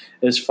movie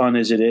as fun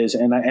as it is.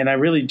 And I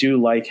really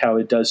do like how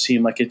it does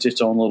seem like it's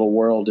its own little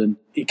world. And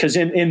because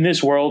in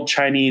this world,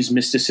 Chinese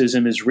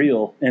mysticism is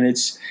real. And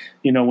it's,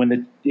 you know,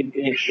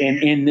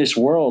 in this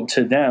world,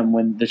 to them,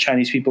 when the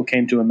Chinese people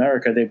came to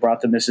America, they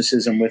brought the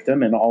mysticism with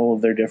them and all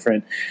of their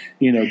different,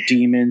 you know,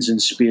 demons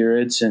and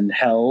spirits and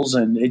hells.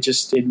 And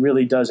it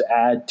really does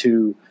add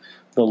to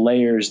the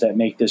layers that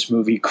make this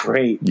movie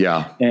great.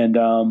 Yeah. And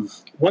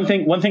one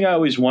thing I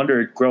always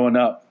wondered growing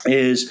up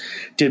is,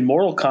 did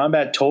Mortal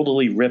Kombat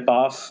totally rip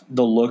off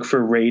the look for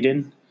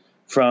Raiden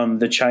from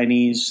the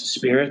Chinese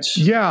spirits?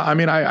 Yeah. I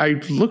mean, I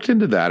looked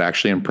into that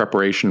actually in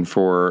preparation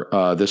for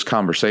this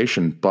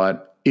conversation,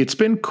 but it's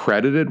been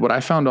credited. What I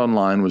found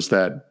online was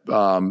that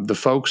the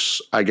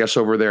folks, I guess,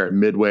 over there at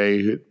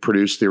Midway who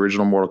produced the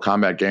original Mortal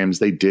Kombat games,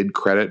 they did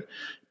credit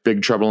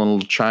Big Trouble in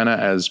Little China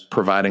as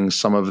providing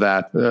some of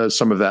that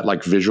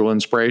like visual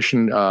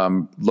inspiration.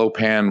 Lo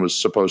Pan was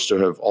supposed to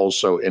have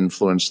also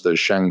influenced the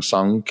Shang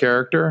Tsung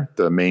character,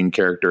 the main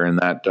character in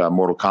that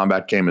Mortal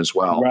Kombat game as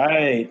well.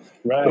 Right.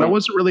 But I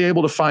wasn't really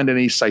able to find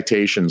any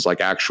citations, like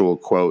actual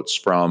quotes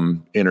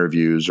from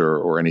interviews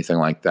or anything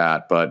like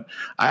that. But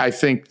I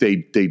think they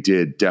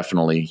did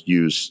definitely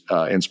use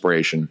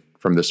inspiration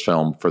from this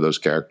film for those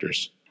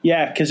characters.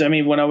 Yeah, because, I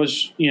mean, when I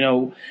was, you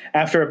know,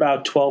 after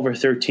about 12 or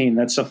 13,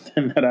 that's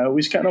something that I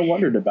always kind of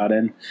wondered about,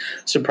 and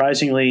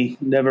surprisingly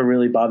never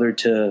really bothered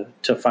to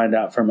find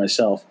out for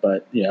myself.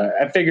 But, yeah,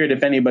 I figured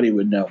if anybody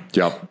would know,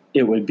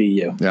 it would be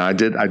you. Yeah, I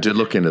did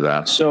look into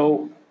that.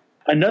 So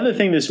another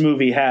thing this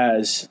movie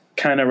has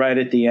kind of right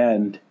at the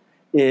end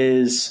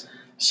is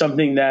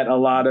something that a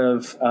lot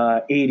of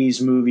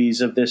 80s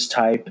movies of this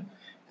type,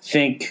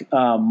 think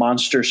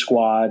Monster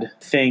Squad,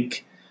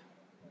 think –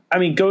 I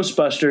mean,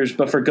 Ghostbusters,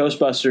 but for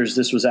Ghostbusters,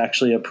 this was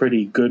actually a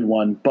pretty good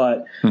one.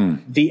 But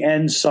the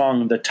end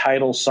song, the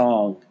title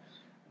song,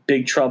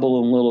 Big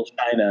Trouble in Little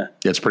China.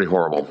 It's pretty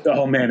horrible.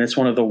 Oh, man, it's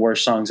one of the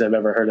worst songs I've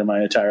ever heard in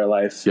my entire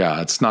life.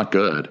 Yeah, it's not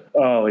good.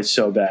 Oh, it's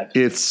so bad.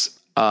 It's,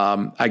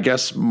 I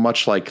guess,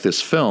 much like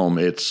this film,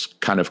 it's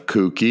kind of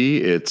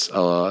kooky. It's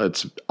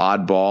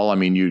oddball. I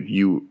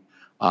mean,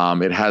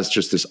 it has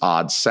just this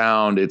odd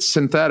sound. It's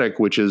synthetic,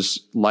 which is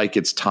like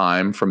its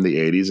time from the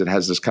 80s. It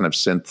has this kind of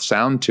synth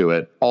sound to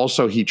it.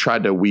 Also, he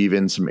tried to weave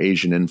in some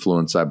Asian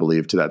influence, I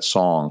believe, to that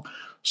song.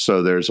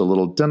 So there's a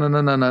little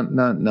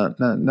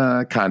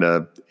na-na-na-na-na-na-na kind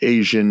of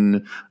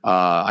Asian.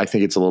 I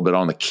think it's a little bit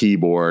on the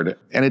keyboard,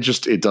 and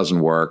it doesn't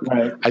work.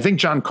 Right. I think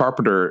John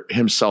Carpenter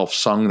himself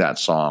sung that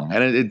song,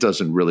 and it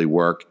doesn't really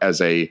work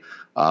as a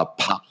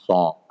pop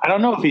song. I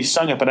don't know if he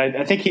sung it, but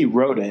I think he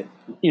wrote it.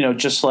 You know,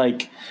 just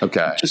like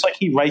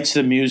he writes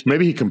the music.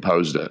 Maybe he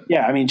composed it.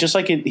 Yeah, I mean, just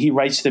like he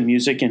writes the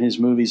music in his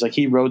movies. Like,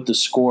 he wrote the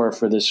score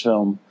for this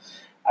film.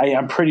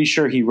 I'm pretty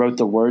sure he wrote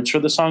the words for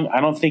the song. I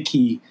don't think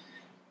he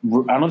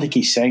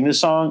sang the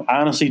song.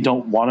 I honestly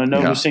don't want to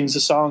know who sings the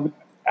song.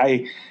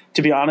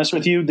 to be honest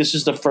with you, this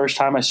is the first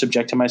time I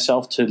subjected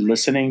myself to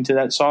listening to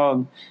that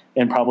song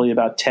in probably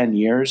about 10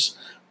 years.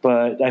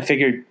 But I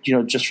figured,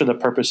 just for the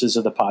purposes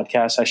of the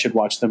podcast, I should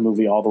watch the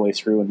movie all the way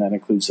through, and that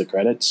includes the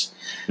credits.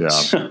 Yeah.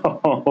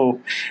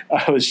 So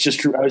I was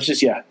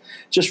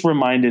just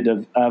reminded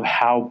of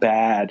how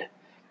bad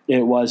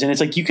it was. And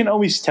it's like, you can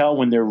always tell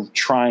when they're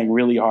trying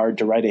really hard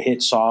to write a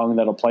hit song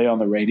that'll play on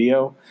the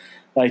radio.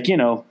 Like,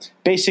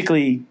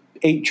 basically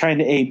trying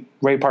to ape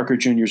Ray Parker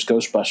Jr.'s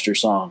Ghostbuster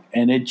song.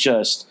 And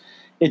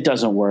it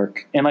doesn't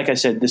work. And like I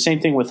said, the same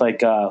thing with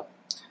like,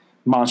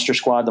 Monster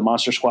Squad. The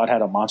Monster Squad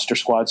had a Monster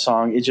Squad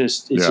song. It's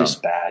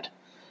just bad.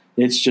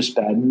 It's just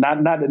bad.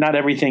 Not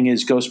everything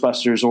is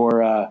Ghostbusters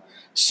or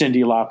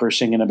Cyndi Lauper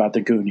singing about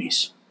the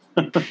Goonies.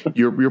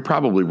 You're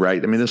probably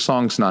right. I mean, the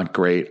song's not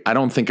great. I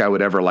don't think I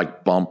would ever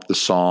like bump the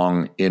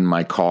song in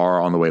my car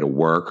on the way to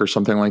work or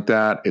something like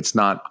that. It's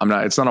not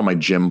on my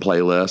gym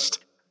playlist.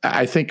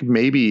 I think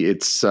maybe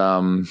it's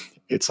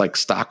like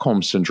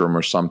Stockholm Syndrome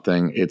or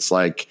something. It's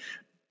like,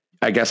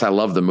 I guess I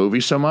love the movie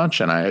so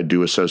much, and I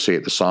do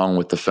associate the song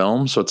with the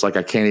film. So it's like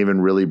I can't even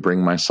really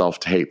bring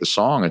myself to hate the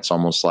song. It's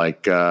almost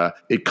like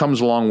it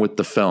comes along with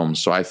the film.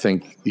 So I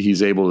think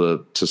he's able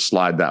to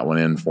slide that one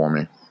in for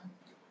me.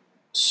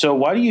 So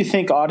why do you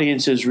think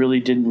audiences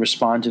really didn't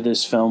respond to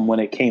this film when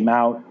it came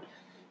out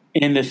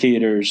in the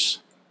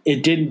theaters?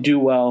 It didn't do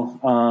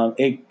well.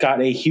 It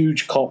got a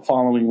huge cult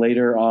following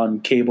later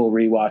on cable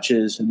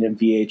rewatches and then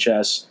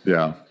VHS.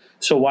 Yeah.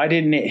 So why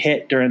didn't it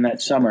hit during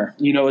that summer?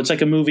 It's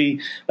like a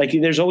movie. Like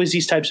there's always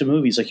these types of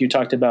movies. Like you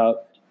talked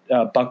about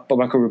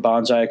Buckaroo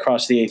Banzai,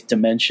 Across the Eighth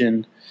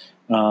Dimension.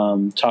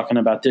 Talking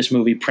about this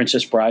movie,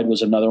 Princess Bride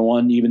was another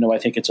one. Even though I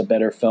think it's a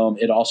better film,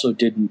 it also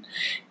didn't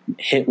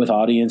hit with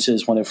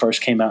audiences when it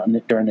first came out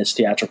during its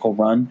theatrical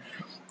run.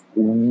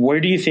 Where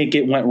do you think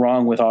it went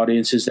wrong with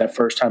audiences that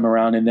first time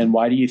around? And then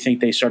why do you think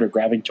they started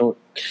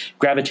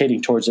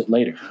gravitating towards it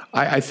later?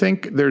 I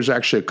think there's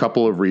actually a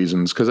couple of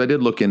reasons, because I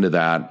did look into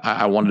that.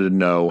 I wanted to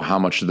know how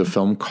much the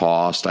film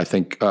cost. I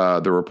think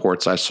the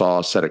reports I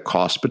saw said it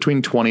cost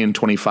between $20 and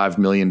 $25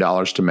 million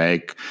to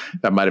make.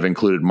 That might have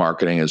included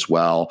marketing as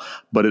well.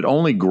 But it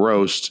only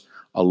grossed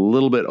a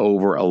little bit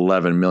over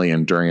 $11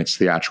 million during its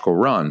theatrical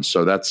run.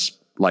 So that's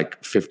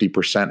like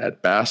 50%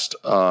 at best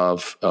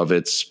of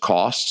its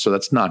cost. So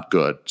that's not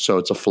good. So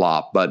it's a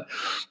flop. But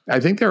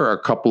I think there are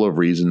a couple of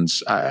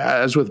reasons.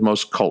 As with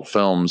most cult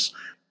films,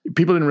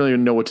 people didn't really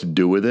know what to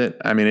do with it.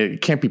 I mean,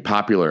 it can't be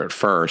popular at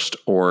first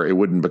or it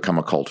wouldn't become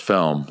a cult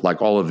film.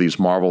 Like all of these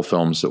Marvel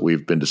films that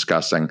we've been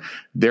discussing,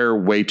 they're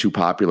way too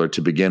popular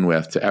to begin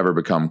with to ever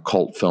become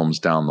cult films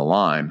down the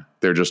line.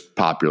 They're just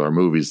popular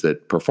movies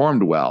that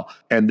performed well.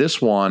 And this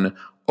one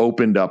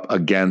opened up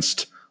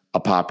against a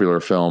popular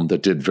film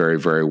that did very,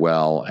 very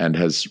well and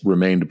has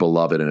remained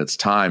beloved in its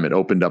time. It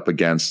opened up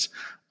against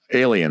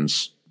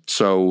Aliens.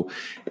 So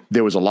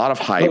there was a lot of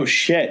hype. Oh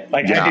shit.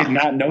 Like yeah. I did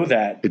not know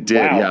that. It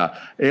did. Wow.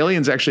 Yeah.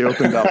 Aliens actually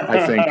opened up,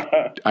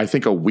 I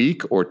think a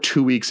week or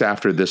 2 weeks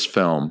after this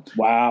film.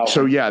 Wow.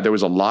 So yeah, there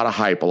was a lot of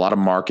hype, a lot of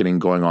marketing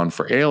going on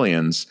for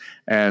Aliens.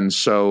 And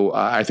so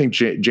I think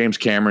James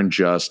Cameron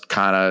just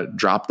kind of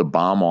dropped the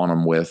bomb on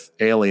him with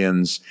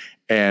Aliens,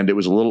 and it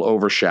was a little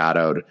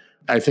overshadowed.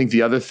 I think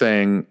the other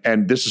thing,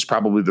 and this is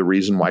probably the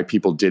reason why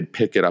people did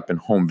pick it up in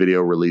home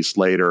video release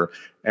later,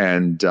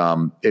 and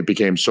it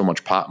became so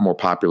much more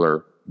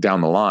popular down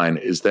the line,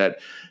 is that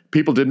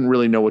people didn't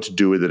really know what to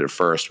do with it at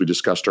first. We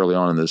discussed early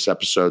on in this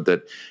episode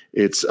that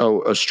it's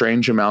a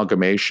strange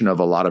amalgamation of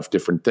a lot of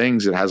different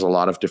things. It has a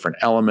lot of different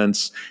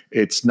elements.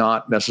 It's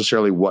not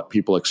necessarily what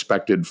people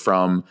expected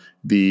from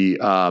the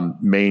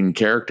main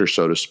character,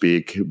 so to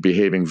speak,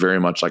 behaving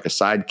very much like a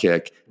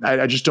sidekick.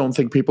 I just don't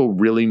think people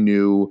really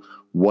knew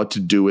what to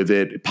do with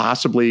it.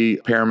 Possibly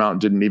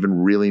Paramount didn't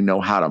even really know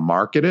how to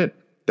market it.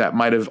 That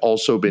might have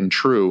also been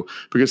true,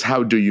 because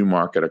how do you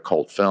market a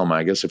cult film?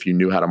 I guess if you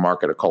knew how to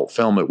market a cult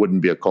film, it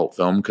wouldn't be a cult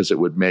film because it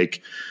would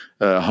make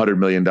 $100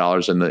 million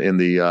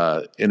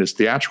in its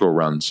theatrical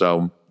run.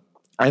 So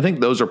I think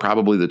those are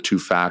probably the two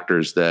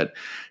factors that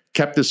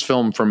kept this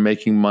film from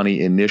making money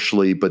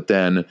initially, but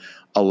then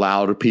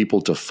allowed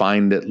people to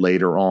find it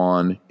later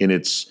on in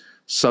its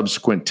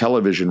subsequent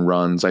television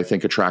runs. I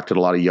think attracted a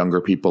lot of younger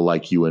people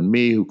like you and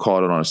me who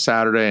caught it on a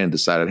Saturday and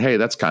decided, hey,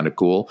 that's kind of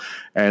cool.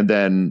 And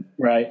then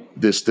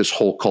this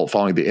whole cult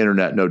following, the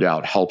internet no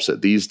doubt helps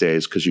it these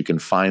days, because you can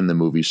find the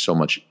movies so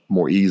much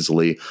more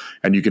easily,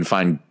 and you can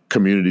find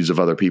communities of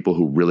other people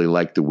who really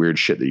like the weird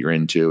shit that you're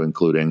into,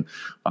 including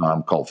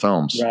cult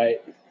films.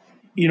 Right.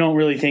 You don't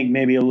really think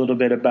maybe a little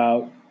bit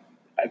about,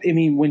 I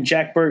mean, when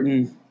Jack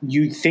Burton,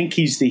 you think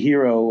he's the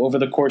hero, over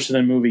the course of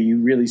the movie, you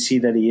really see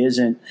that he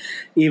isn't,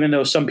 even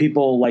though some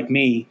people like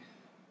me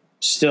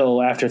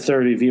still, after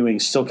 30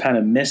 viewings, still kind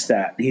of miss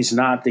that. He's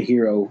not the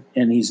hero,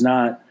 and he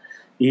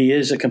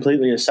is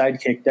completely a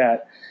sidekick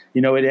that,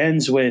 it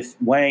ends with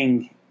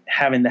Wang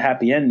having the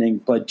happy ending,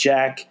 but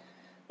Jack,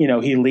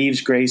 he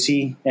leaves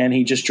Gracie and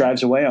he just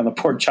drives away on the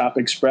Pork Chop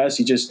Express.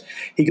 He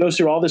goes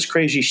through all this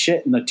crazy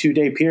shit in the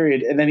 2-day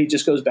period, and then he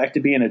just goes back to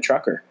being a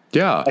trucker.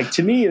 Yeah. Like,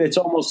 to me, it's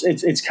almost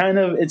it's kind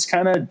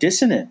of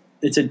dissonant.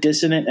 It's a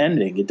dissonant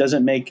ending.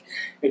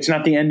 It's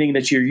not the ending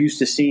that you're used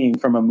to seeing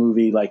from a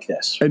movie like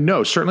this. And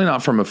no, certainly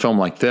not from a film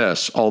like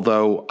this.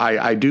 Although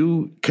I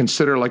do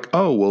consider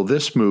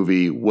this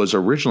movie was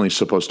originally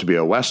supposed to be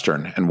a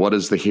Western. And what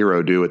does the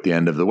hero do at the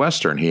end of the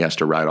Western? He has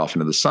to ride off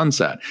into the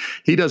sunset.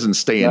 He doesn't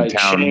stay in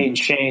town.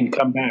 Shane,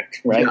 come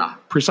back. Right. Yeah,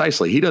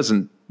 precisely. He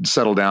doesn't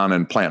settle down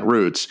and plant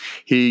roots.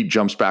 He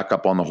jumps back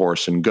up on the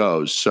horse and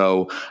goes.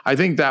 So I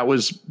think that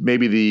was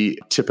maybe the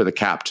tip of the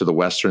cap to the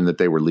Western that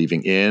they were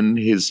leaving in.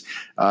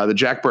 The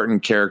Jack Burton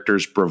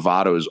character's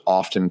bravado is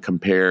often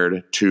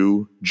compared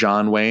to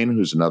John Wayne,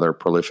 who's another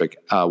prolific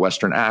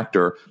Western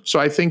actor. So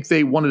I think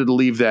they wanted to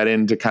leave that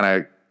in to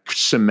kind of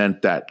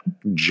cement that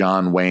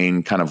John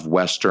Wayne kind of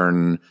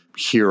Western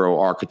hero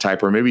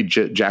archetype, or maybe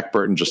Jack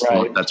Burton just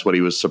thought that's what he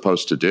was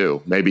supposed to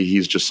do. Maybe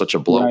he's just such a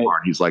blowhard.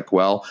 Right. He's like,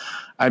 well,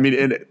 I mean,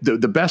 and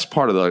the best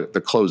part of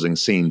the closing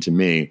scene to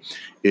me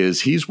is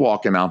he's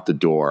walking out the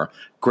door.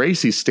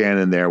 Gracie's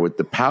standing there with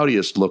the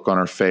poutiest look on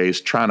her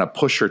face, trying to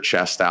push her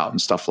chest out and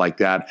stuff like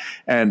that.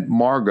 And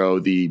Margot,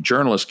 the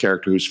journalist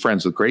character who's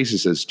friends with Gracie,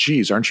 says,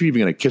 geez, aren't you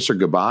even going to kiss her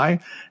goodbye?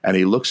 And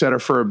he looks at her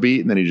for a beat,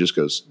 and then he just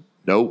goes,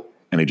 nope.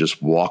 And he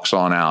just walks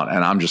on out.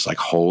 And I'm just like,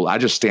 I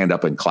just stand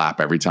up and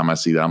clap every time I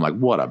see that. I'm like,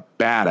 what a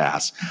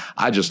badass.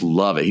 I just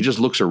love it. He just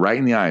looks her right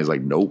in the eye. He's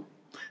like, nope.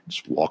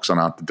 Just walks on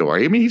out the door.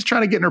 I mean, he's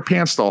trying to get in her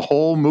pants the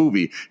whole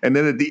movie. And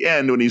then at the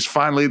end, when he's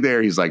finally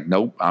there, he's like,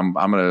 nope, I'm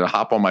going to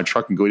hop on my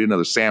truck and go eat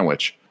another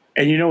sandwich.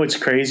 And you know what's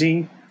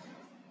crazy?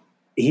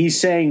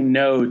 He's saying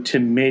no to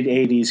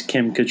mid-'80s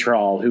Kim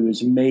Cattrall, who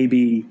is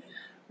maybe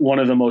one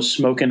of the most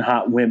smoking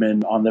hot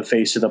women on the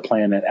face of the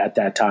planet at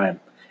that time,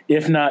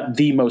 if not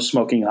the most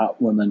smoking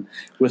hot woman,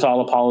 with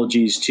all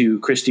apologies to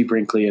Christy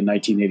Brinkley in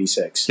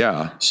 1986.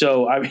 Yeah.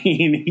 So, I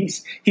mean,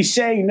 he's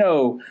saying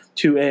no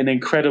to an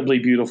incredibly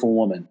beautiful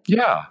woman.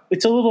 Yeah.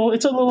 It's a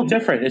little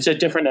different. It's a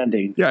different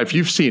ending. Yeah. If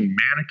you've seen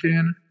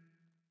Mannequin,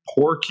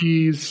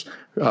 Porky's,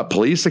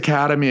 Police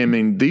Academy, I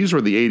mean, these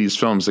were the 80s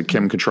films that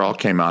Kim Cattrall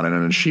came out in,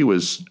 and she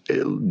was,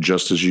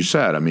 just as you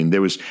said, I mean,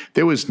 there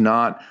was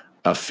not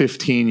a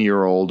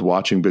 15-year-old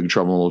watching Big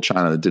Trouble in Little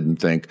China that didn't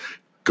think,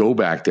 go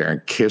back there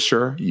and kiss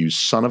her, you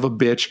son of a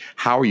bitch.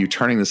 How are you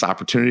turning this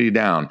opportunity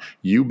down?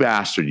 You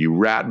bastard, you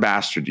rat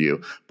bastard,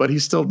 you. But he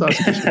still does.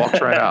 He just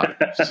walks right out.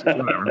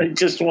 He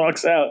just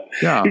walks out.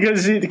 Yeah.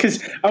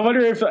 Because I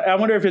wonder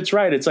if it's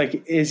right. It's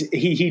like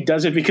he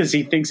does it because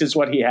he thinks it's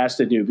what he has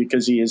to do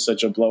because he is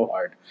such a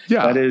blowhard.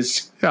 Yeah. That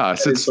is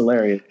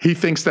hilarious. He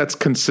thinks that's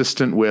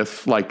consistent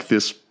with like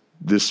this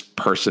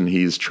person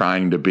he's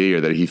trying to be,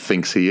 or that he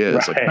thinks he is.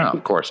 Right. Like, no,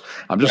 of course.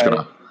 I'm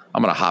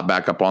going to hop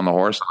back up on the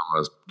horse. And I'm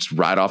going to just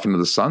ride off into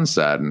the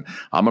sunset, and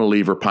I'm going to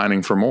leave her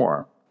pining for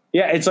more.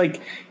 Yeah, it's like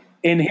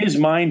in his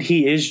mind,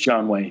 he is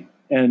John Wayne,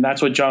 and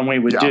that's what John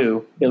Wayne would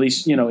do, at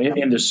least,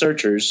 in The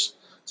Searchers.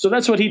 So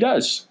that's what he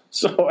does.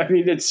 So, I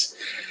mean,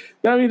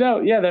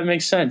 that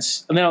makes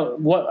sense. Now,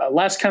 what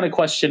last kind of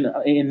question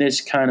in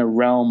this kind of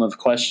realm of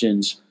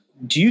questions,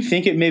 do you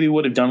think it maybe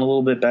would have done a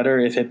little bit better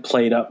if it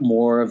played up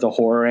more of the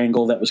horror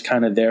angle that was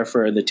kind of there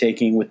for the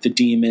taking with the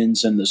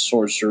demons and the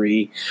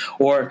sorcery?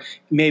 Or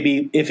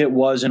maybe if it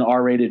was an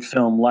R-rated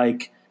film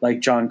like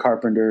John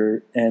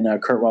Carpenter and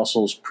Kurt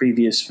Russell's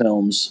previous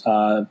films,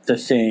 The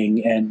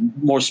Thing, and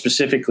more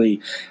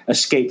specifically,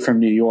 Escape from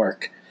New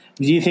York.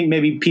 Do you think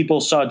maybe people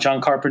saw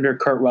John Carpenter,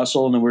 Kurt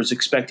Russell, and was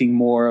expecting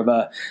more of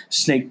a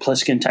Snake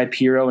Plissken type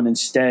hero, and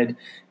instead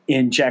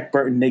in Jack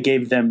Burton, they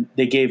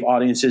gave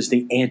audiences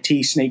the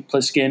anti-Snake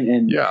Plissken,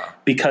 and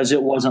because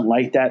it wasn't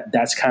like that,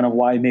 that's kind of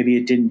why maybe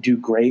it didn't do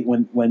great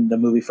when the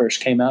movie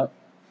first came out.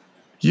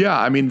 Yeah,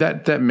 I mean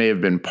that may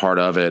have been part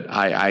of it.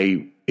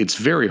 It's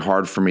very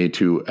hard for me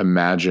to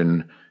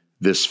imagine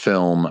this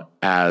film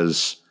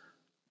as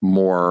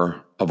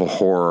more of a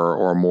horror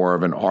or more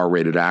of an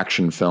R-rated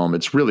action film.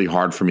 It's really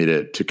hard for me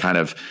to kind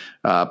of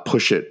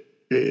push it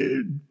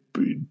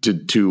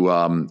to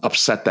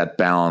upset that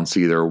balance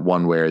either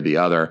one way or the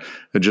other,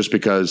 just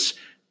because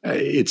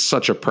it's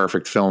such a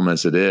perfect film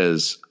as it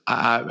is.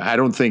 I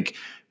don't think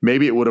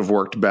maybe it would have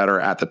worked better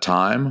at the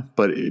time,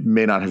 but it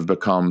may not have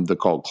become the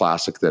cult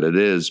classic that it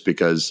is,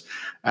 because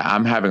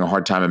I'm having a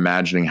hard time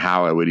imagining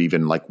how I would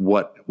even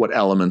what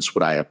elements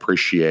would I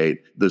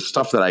appreciate. The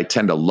stuff that I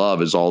tend to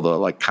love is all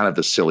the kind of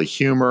the silly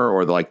humor,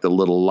 or the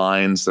little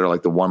lines that are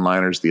like the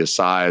one-liners, the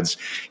asides,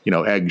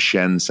 Egg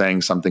Shen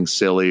saying something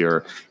silly,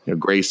 or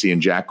Gracie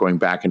and Jack going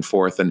back and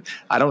forth. And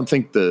I don't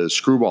think the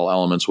screwball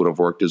elements would have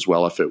worked as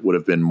well if it would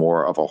have been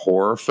more of a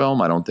horror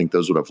film. I don't think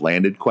those would have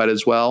landed quite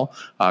as well,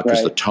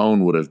 because the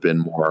tone would have been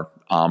more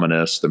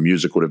ominous. The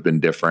music would have been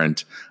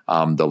different.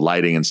 The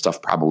lighting and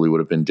stuff probably would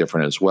have been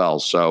different as well.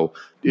 So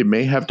it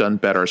may have done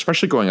better,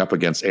 especially going up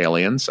against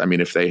Aliens. I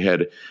mean, if they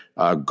had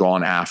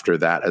gone after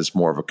that as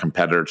more of a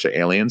competitor to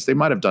Aliens, they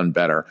might have done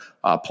better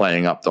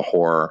playing up the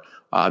horror.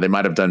 They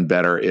might have done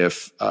better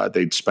if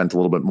they'd spent a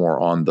little bit more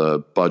on the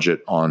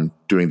budget on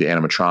doing the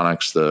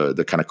animatronics,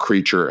 the kind of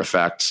creature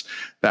effects.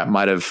 That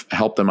might have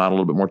helped them out a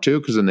little bit more too,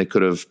 because then they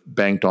could have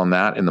banked on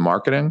that in the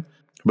marketing.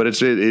 But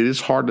it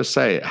is hard to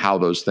say how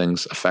those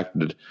things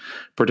affected,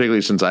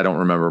 particularly since I don't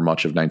remember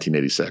much of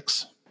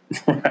 1986.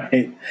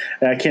 Right.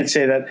 I can't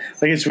say that.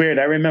 Like, it's weird.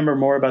 I remember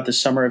more about the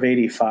summer of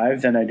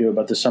 85 than I do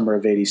about the summer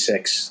of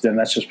 86. Then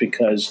that's just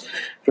because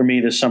for me,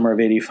 the summer of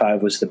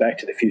 85 was the Back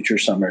to the Future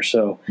summer.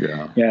 So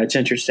yeah, it's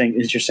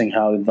interesting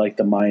how like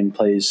the mind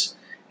plays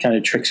kind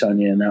of tricks on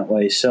you in that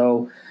way.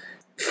 So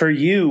for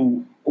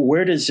you,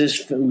 where does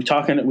this, we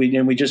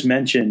just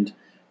mentioned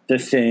The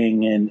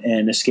Thing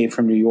and Escape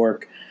from New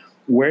York.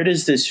 Where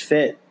does this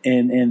fit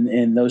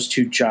in those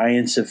two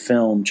giants of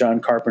film,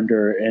 John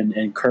Carpenter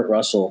and Kurt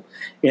Russell,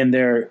 in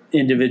their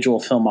individual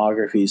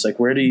filmographies? Like,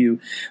 where do you,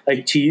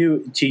 like, to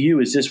you,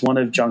 is this one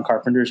of John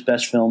Carpenter's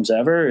best films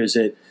ever? Is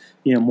it,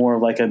 more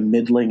of like a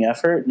middling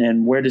effort?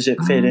 And where does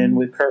it fit in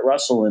with Kurt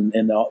Russell and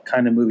the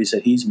kind of movies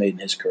that he's made in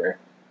his career?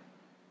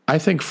 I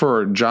think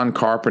for John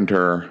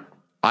Carpenter,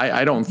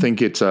 I don't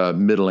think it's a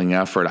middling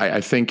effort.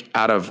 I think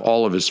out of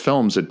all of his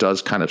films, it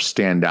does kind of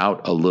stand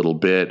out a little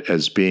bit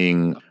as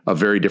being a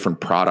very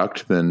different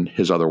product than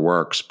his other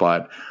works.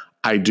 But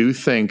I do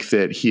think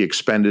that he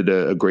expended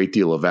a great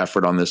deal of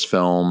effort on this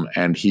film,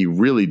 and he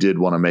really did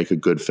want to make a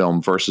good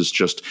film versus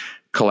just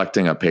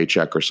collecting a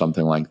paycheck or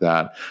something like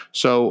that.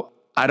 So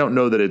I don't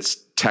know that it's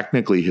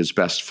technically his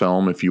best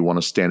film if you want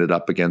to stand it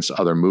up against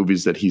other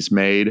movies that he's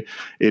made.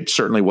 It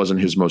certainly wasn't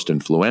his most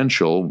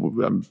influential.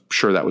 I'm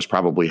sure that was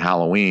probably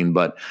Halloween,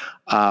 but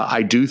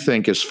I do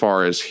think as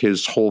far as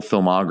his whole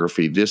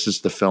filmography, this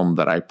is the film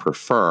that I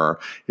prefer.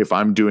 If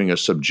I'm doing a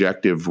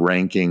subjective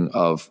ranking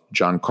of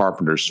John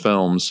Carpenter's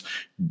films,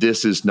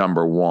 this is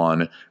number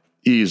one,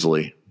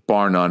 easily,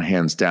 bar none,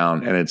 hands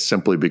down. And it's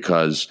simply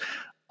because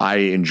I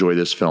enjoy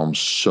this film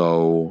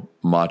so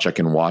much. I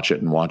can watch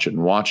it and watch it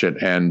and watch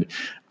it. And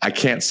I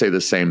can't say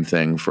the same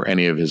thing for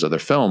any of his other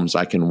films.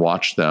 I can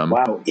watch them.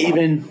 Wow.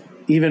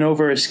 Even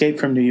over Escape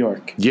from New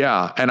York.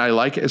 Yeah. And I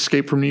like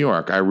Escape from New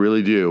York. I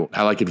really do.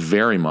 I like it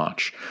very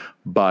much.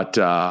 But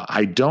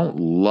I don't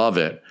love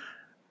it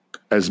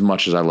as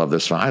much as I love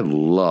this film. I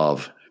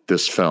love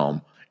this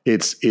film.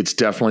 It's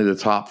definitely the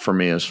top for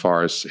me as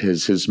far as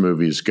his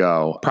movies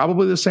go.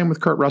 Probably the same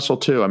with Kurt Russell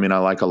too. I mean, I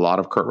like a lot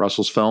of Kurt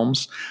Russell's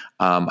films.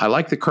 I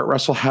like that Kurt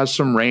Russell has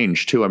some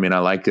range too. I mean, I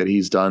like that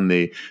he's done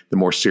the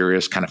more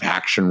serious kind of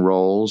action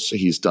roles.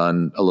 He's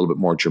done a little bit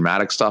more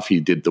dramatic stuff. He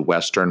did the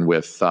Western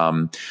with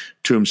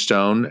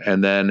Tombstone,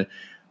 and then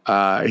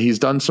he's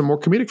done some more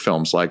comedic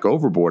films like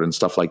Overboard and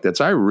stuff like that.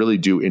 So I really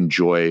do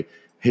enjoy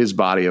his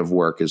body of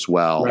work as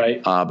well.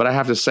 Right. But I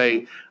have to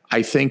say,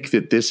 I think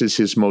that this is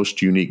his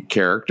most unique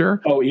character.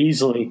 Oh,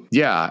 easily.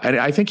 Yeah, and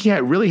I think he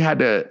had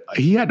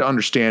to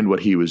understand what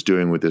he was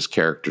doing with this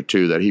character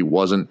too, that he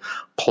wasn't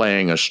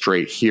playing a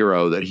straight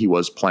hero, that he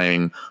was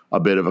playing a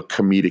bit of a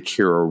comedic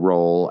hero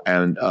role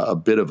and a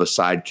bit of a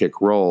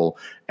sidekick role.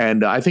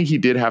 And I think he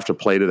did have to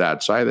play to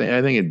that. So I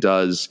think it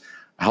does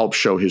help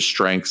show his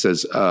strengths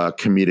as a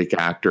comedic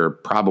actor,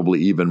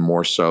 probably even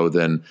more so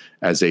than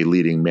as a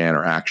leading man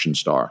or action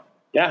star.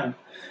 Yeah.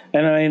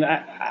 And I mean,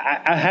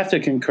 I have to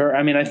concur.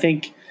 I mean, I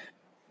think,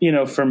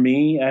 for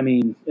me, I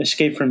mean,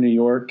 Escape from New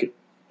York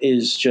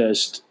is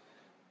just,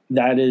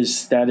 that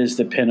is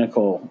the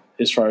pinnacle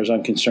as far as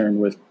I'm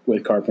concerned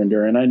with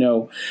Carpenter. And I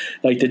know,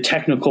 like, the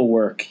technical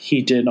work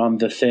he did on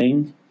The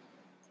Thing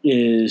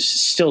is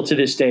still to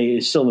this day,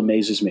 it still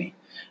amazes me.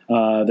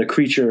 The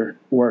creature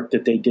work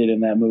that they did in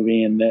that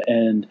movie and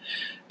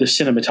the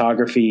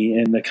cinematography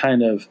and the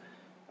kind of,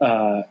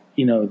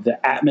 the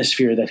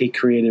atmosphere that he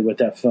created with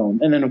that film.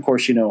 And then, of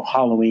course,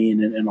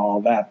 Halloween and all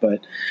of that.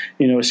 But,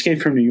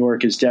 Escape from New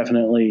York is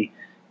definitely,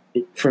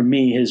 for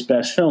me, his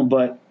best film.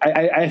 But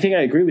I think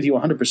I agree with you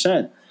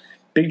 100%.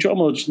 Big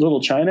Trouble in Little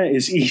China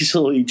is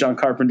easily John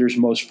Carpenter's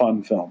most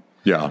fun film.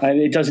 Yeah. And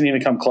it doesn't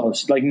even come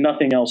close. Like,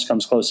 nothing else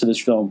comes close to this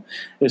film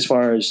as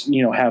far as,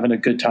 having a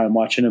good time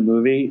watching a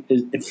movie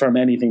from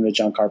anything that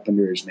John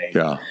Carpenter has made.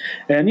 Yeah.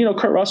 And,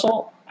 Kurt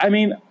Russell, I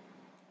mean,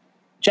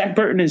 Jack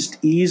Burton is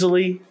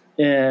easily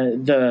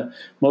the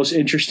most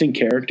interesting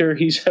character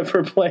he's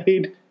ever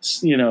played.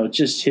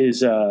 Just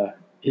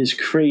his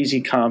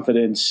crazy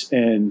confidence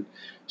and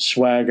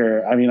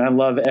swagger. I mean, I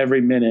love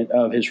every minute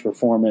of his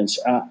performance.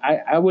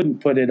 I wouldn't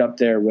put it up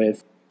there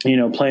with,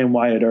 playing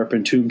Wyatt Earp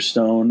in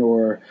Tombstone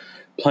or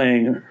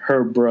playing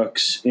Herb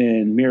Brooks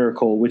in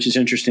Miracle, which is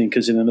interesting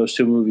because in those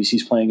two movies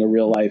he's playing a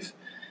real life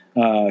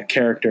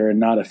character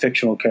and not a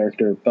fictional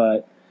character.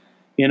 But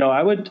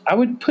I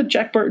would put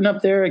Jack Burton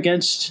up there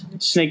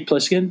against Snake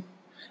Plissken.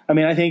 I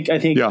mean, I think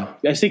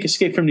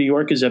Escape from New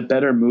York is a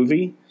better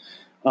movie,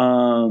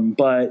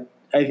 but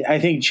I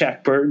think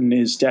Jack Burton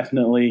is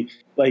definitely,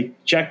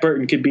 like, Jack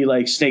Burton could be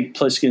like Snake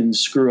Plissken's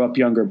screw up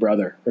younger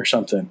brother or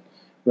something.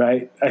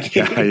 right?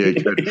 Yeah, you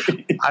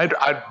could.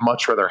 I'd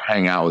much rather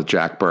hang out with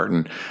Jack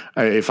Burton.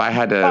 If I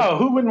had to, Oh,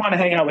 who wouldn't want to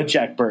hang out with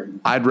Jack Burton?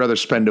 I'd rather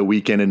spend a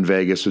weekend in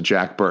Vegas with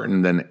Jack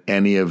Burton than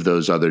any of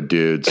those other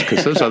dudes,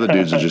 because those other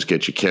dudes would just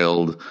get you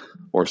killed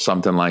or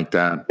something like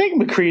that. I think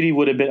McCready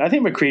would have been. I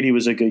think McCready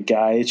was a good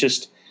guy. It's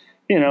just,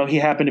 he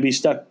happened to be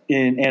stuck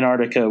in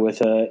Antarctica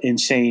with a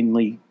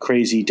insanely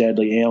crazy,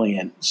 deadly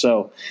alien.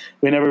 So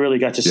we never really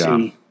got to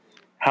see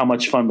how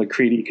much fun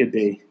McCready could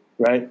be,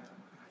 right?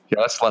 Yeah,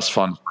 that's less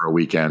fun for a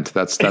weekend.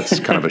 That's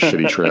kind of a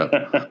shitty trip.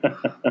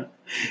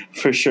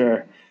 For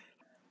sure.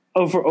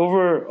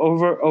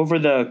 Over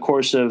the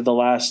course of the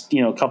last,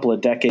 couple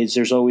of decades,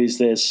 there's always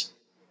this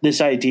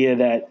idea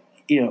that,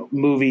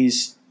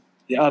 movies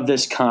of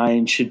this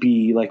kind should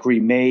be like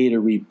remade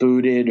or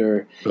rebooted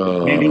or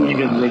maybe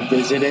even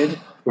revisited,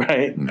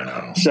 right?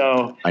 No.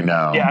 So I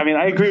know. Yeah, I mean,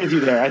 I agree with you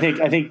there. I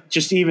think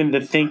just even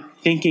the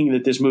thinking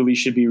that this movie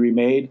should be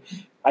remade,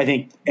 I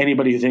think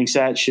anybody who thinks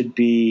that should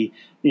be,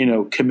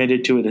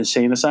 committed to an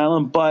insane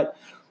asylum. But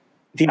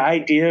the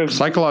idea of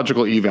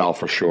psychological eval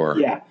for sure.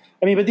 Yeah.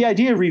 I mean, but the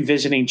idea of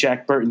revisiting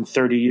Jack Burton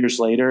 30 years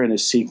later in a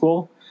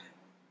sequel,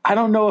 I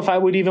don't know if I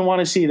would even want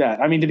to see that.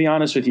 I mean, to be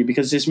honest with you,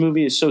 because this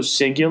movie is so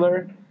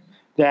singular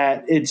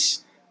that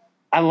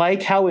I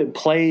like how it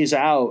plays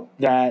out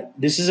that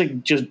this is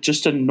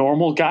just a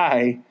normal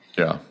guy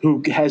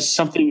who has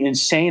something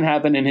insane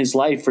happen in his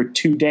life for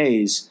 2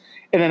 days.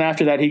 And then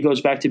after that, he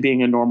goes back to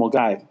being a normal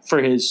guy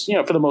for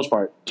the most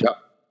part. Yeah,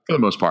 for the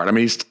most part. I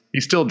mean,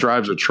 he still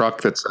drives a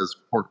truck that says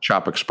Pork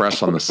Chop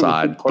Express on the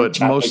side, but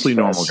mostly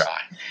normal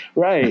guy.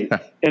 Right.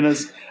 And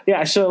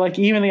so like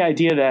even the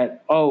idea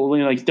that,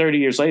 like 30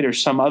 years later,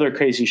 some other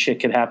crazy shit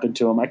could happen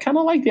to him. I kind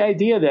of like the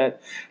idea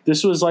that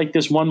this was like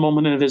this one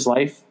moment of his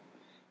life.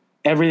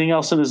 Everything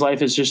else in his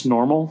life is just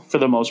normal for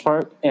the most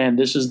part. And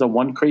this is the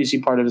one crazy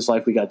part of his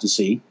life we got to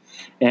see.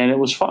 And it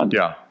was fun.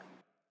 Yeah.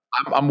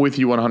 I'm with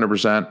you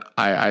 100%.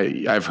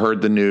 I've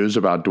heard the news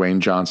about Dwayne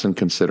Johnson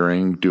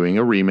considering doing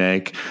a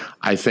remake.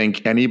 I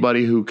think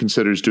anybody who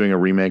considers doing a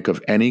remake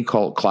of any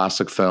cult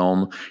classic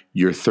film,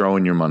 you're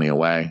throwing your money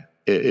away.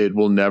 It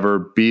will never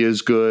be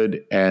as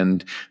good,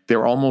 and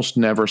they're almost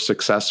never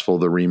successful,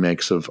 the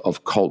remakes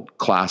of cult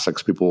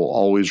classics. People will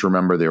always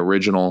remember the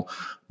original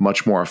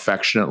much more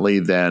affectionately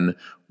than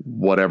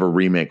whatever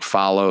remake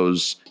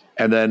follows.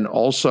 And then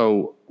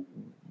also,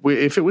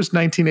 if it was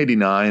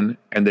 1989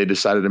 and they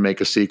decided to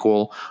make a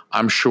sequel,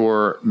 I'm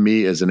sure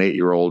me as an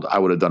 8-year-old, I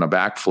would have done a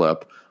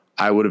backflip.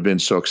 I would have been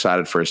so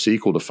excited for a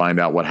sequel to find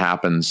out what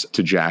happens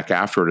to Jack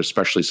after it,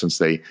 especially since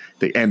they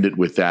end it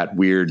with that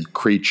weird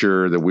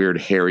creature, the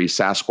weird hairy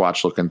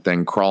Sasquatch looking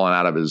thing crawling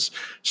out of his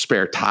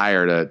spare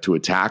tire to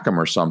attack him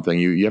or something.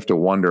 You have to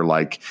wonder,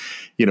 like,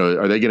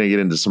 are they going to get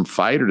into some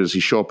fight, or does he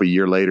show up a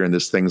year later and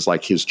this thing's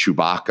like his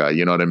Chewbacca?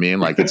 You know what I mean?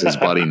 Like it's his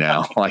buddy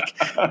now. Like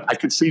I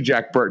could see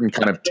Jack Burton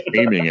kind of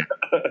taming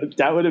it.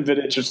 That would have been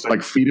interesting.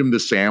 Like feed him the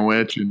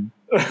sandwich and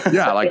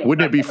yeah, like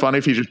wouldn't it be funny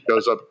if he just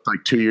shows up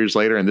like 2 years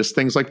later and this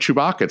thing's like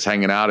Chewbacca? It's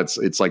hanging out.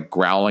 It's like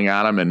growling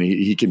at him, and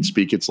he can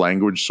speak its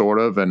language sort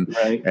of, and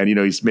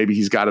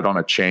he's got it on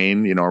a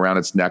chain, around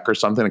its neck or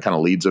something, and kind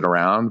of leads it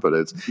around. But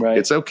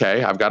it's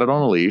okay. I've got it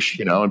on a leash,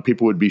 and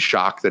people would be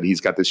shocked that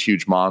he's got this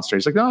huge monster.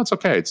 He's like, no, it's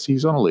okay.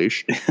 He's on a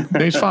leash.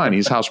 And he's fine.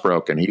 He's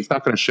housebroken. He's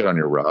not going to shit on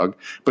your rug.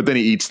 But then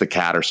he eats the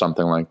cat or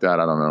something like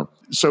that. I don't know.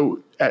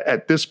 So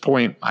at this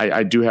point,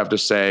 I do have to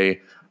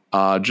say,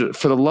 for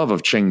the love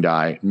of Ching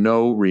Dai,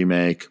 no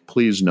remake,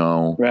 please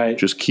no. Right.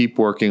 Just keep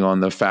working on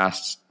the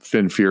Fast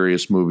and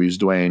Furious movies,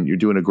 Dwayne. You're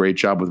doing a great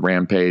job with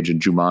Rampage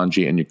and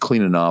Jumanji, and you're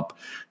cleaning up.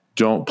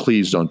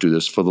 Please don't do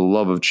this. For the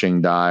love of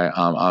Ching Dai,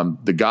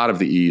 the God of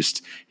the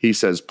East, he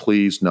says,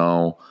 please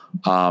no.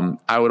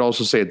 I would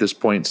also say at this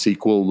point,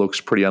 sequel looks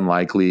pretty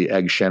unlikely.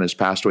 Egg Shen has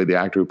passed away. The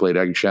actor who played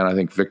Egg Shen, I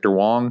think Victor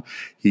Wong,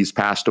 he's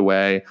passed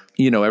away.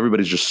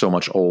 Everybody's just so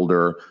much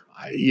older.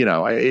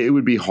 It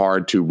would be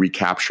hard to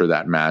recapture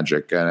that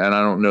magic. And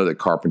I don't know that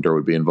Carpenter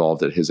would be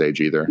involved at his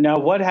age either. Now,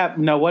 what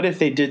happened? Now, what if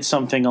they did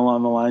something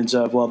along the lines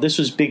of, well, this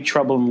was Big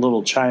Trouble in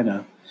Little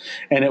China,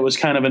 and it was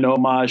kind of an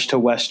homage to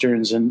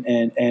Westerns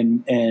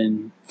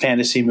and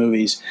fantasy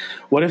movies.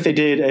 What if they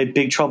did a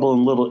Big Trouble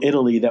in Little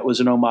Italy that was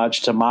an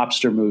homage to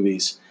mobster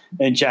movies,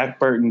 and Jack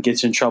Burton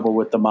gets in trouble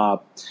with the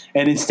mob?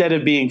 And instead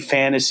of being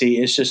fantasy,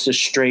 it's just a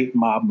straight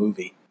mob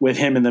movie with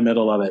him in the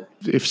middle of it.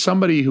 If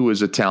somebody who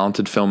was a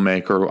talented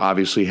filmmaker who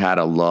obviously had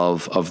a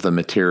love of the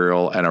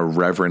material and a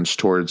reverence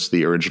towards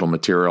the original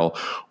material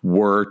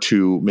were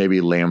to maybe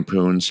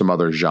lampoon some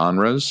other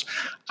genres,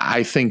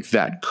 I think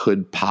that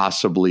could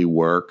possibly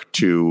work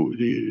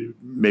to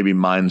maybe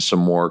mine some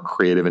more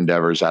creative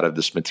endeavors out of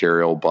this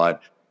material.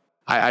 But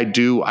I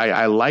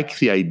like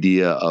the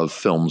idea of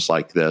films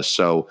like this.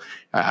 So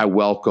I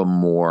welcome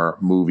more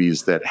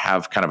movies that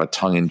have kind of a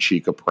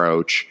tongue-in-cheek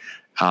approach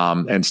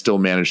and still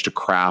manage to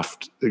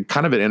craft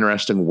kind of an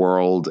interesting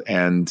world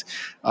and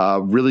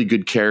really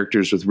good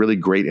characters with really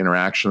great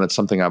interaction. That's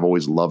something I've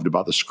always loved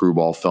about the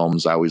Screwball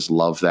films. I always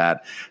love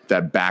that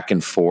back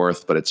and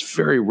forth, but it's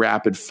very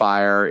rapid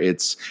fire.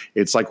 It's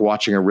like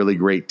watching a really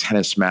great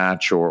tennis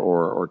match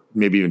or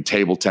maybe even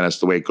table tennis,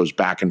 the way it goes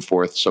back and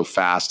forth so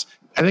fast.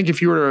 I think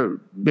if you were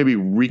to maybe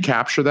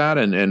recapture that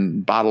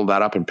and bottle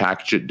that up and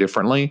package it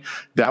differently,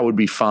 that would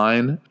be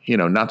fine.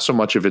 Not so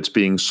much if it's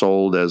being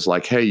sold as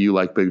like, hey, you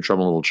like Big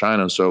Trouble in Little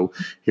China, so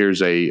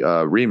here's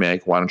a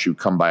remake. Why don't you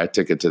come buy a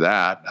ticket to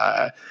that?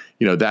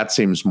 That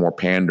seems more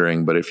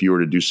pandering. But if you were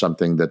to do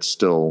something that's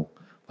still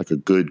like a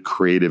good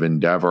creative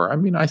endeavor,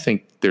 I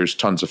think there's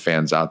tons of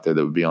fans out there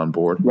that would be on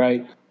board.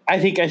 Right. I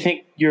think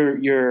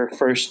your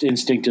first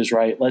instinct is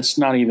right. Let's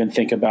not even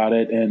think about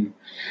it and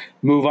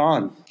move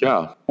on.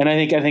 Yeah. And I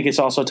think it's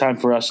also time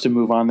for us to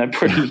move on.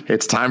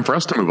 It's time for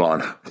us to move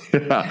on.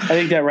 Yeah. I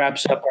think that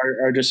wraps up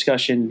our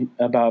discussion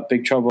about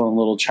Big Trouble in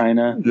Little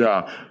China.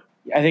 Yeah.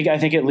 I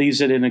think it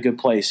leaves it in a good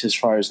place as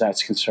far as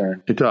that's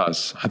concerned. It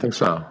does. I think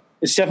so.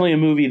 It's definitely a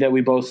movie that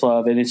we both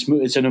love, and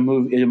it's in a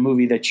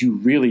movie that you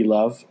really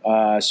love.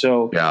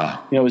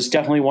 It's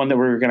definitely one that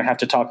we're going to have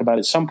to talk about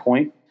at some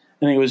point.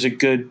 I think it was a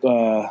good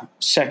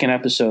second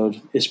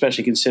episode,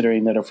 especially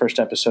considering that our first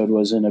episode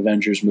was an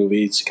Avengers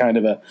movie. It's kind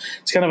of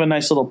a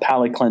nice little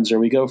palate cleanser.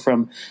 We go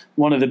from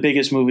one of the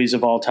biggest movies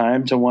of all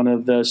time to one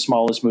of the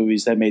smallest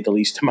movies that made the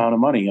least amount of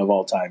money of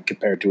all time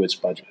compared to its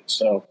budget.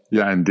 So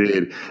yeah,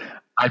 indeed.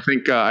 I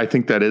think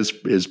that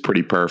is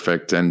pretty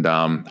perfect, and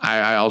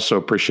I also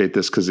appreciate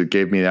this because it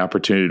gave me the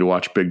opportunity to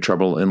watch Big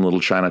Trouble in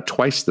Little China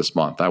twice this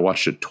month. I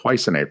watched it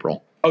twice in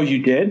April. Oh, you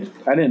did?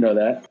 I didn't know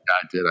that. Yeah,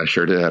 I did. I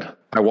sure did.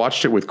 I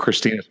watched it with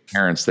Christina's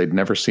parents. They'd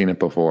never seen it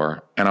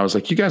before. And I was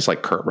like, you guys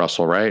like Kurt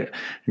Russell, right?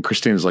 And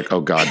Christina's like,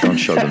 oh God, don't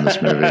show them this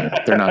movie.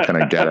 They're not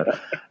going to get it.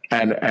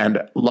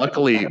 And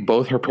luckily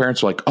both her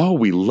parents were like, oh,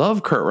 we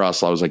love Kurt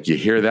Russell. I was like, you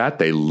hear that?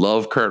 They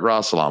love Kurt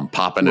Russell. I'm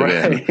popping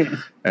it in.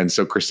 And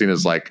so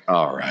Christina's like,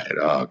 all right.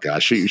 Oh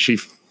gosh. She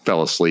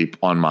fell asleep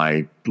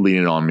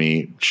leaning on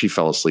me. She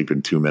fell asleep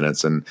in 2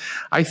 minutes. And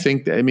I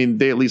think,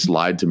 they at least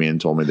lied to me and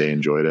told me they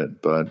enjoyed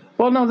it. But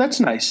well, no, that's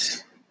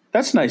nice.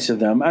 That's nice of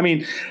them.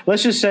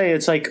 Let's just say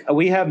it's like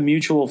we have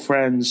mutual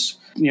friends,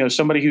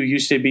 somebody who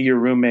used to be your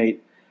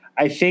roommate.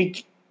 I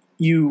think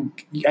you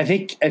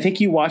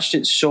watched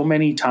it so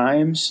many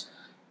times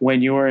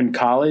when you were in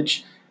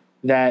college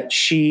that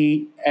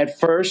she at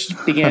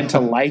first began to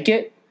like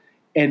it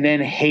and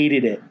then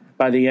hated it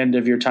by the end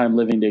of your time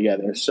living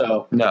together.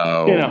 So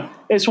no,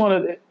 it's one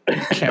of the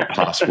can't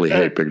possibly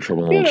hate Big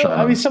Trouble in Little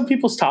China. Some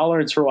people's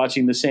tolerance for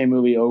watching the same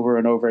movie over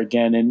and over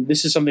again, and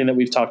this is something that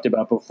we've talked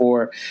about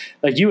before.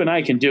 Like you and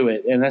I can do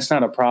it, and that's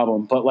not a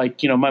problem. But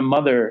my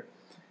mother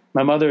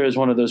is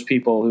one of those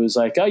people who's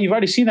like, "Oh, you've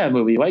already seen that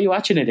movie. Why are you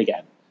watching it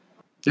again?"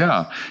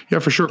 Yeah,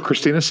 for sure.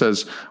 Christina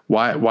says,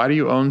 why do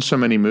you own so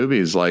many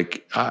movies?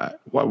 Like,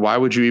 why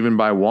would you even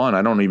buy one?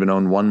 I don't even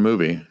own one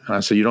movie. And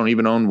I said, you don't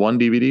even own one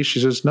DVD? She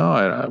says,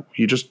 no,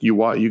 you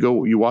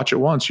watch it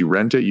once, you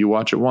rent it, you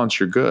watch it once,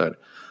 you're good.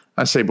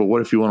 I say, but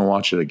what if you want to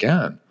watch it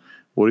again?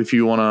 What if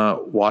you want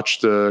to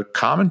watch the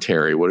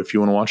commentary? What if you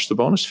want to watch the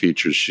bonus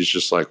features? She's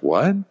just like,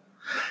 what?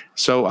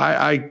 So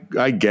I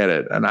get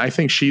it. And I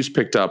think she's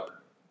picked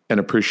up an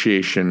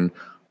appreciation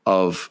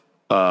of,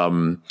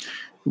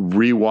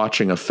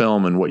 rewatching a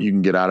film and what you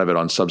can get out of it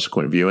on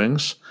subsequent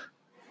viewings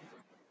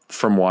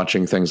from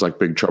watching things like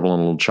Big Trouble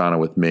in Little China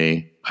with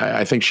me.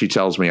 I think she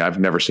tells me I've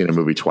never seen a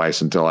movie twice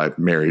until I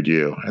married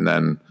you. And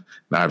then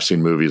now I've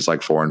seen movies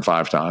like 4 and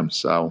 5 times.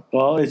 So,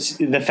 well, it's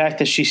the fact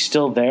that she's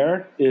still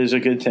there is a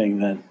good thing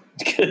then,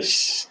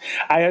 because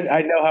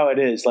I know how it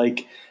is.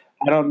 Like,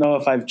 I don't know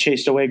if I've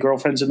chased away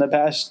girlfriends in the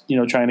past,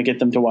 trying to get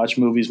them to watch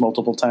movies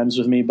multiple times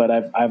with me, but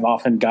I've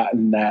often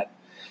gotten that,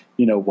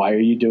 why are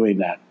you doing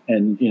that?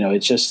 And,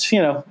 it's just,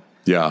 yeah,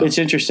 it's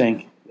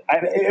interesting.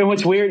 And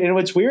what's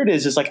weird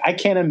is like, I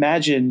can't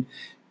imagine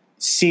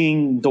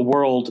seeing the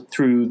world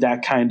through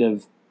that kind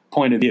of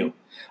point of view.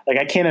 Like,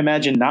 I can't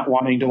imagine not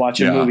wanting to watch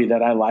a movie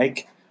that I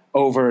like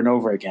over and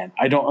over again.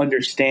 I don't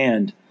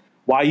understand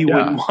why you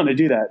wouldn't want to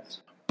do that.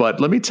 But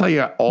let me tell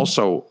you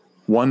also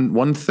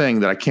one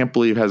thing that I can't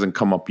believe hasn't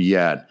come up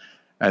yet.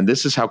 And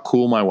this is how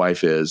cool my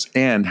wife is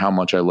and how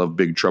much I love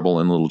Big Trouble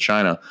in Little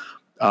China.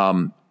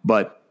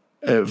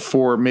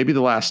 For maybe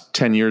the last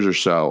 10 years or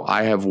so,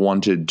 I have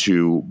wanted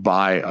to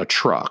buy a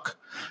truck,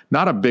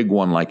 not a big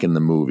one like in the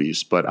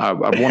movies, but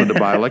I've wanted to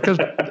buy like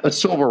a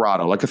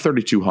Silverado, like a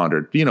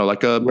 3200,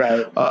 like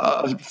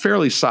a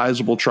fairly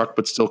sizable truck,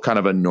 but still kind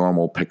of a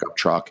normal pickup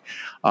truck,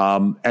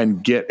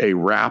 and get a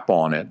wrap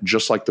on it,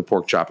 just like the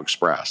Pork Chop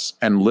Express,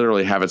 and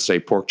literally have it say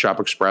Pork Chop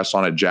Express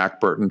on it,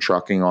 Jack Burton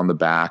Trucking on the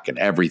back and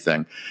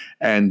everything.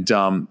 And,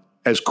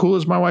 as cool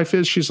as my wife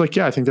is, she's like,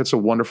 yeah, I think that's a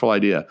wonderful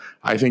idea.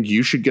 I think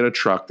you should get a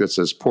truck that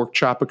says Pork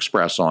Chop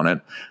Express on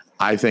it.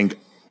 I think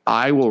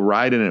I will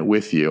ride in it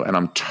with you, and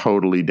I'm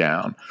totally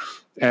down.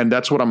 And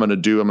that's what I'm going to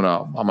do.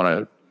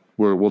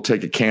 We'll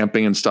take it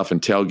camping and stuff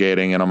and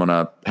tailgating, and I'm going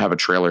to have a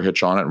trailer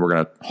hitch on it, and we're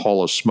going to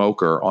haul a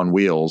smoker on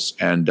wheels.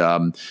 And,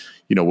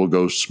 we'll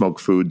go smoke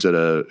foods at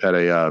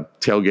a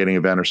tailgating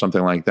event or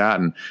something like that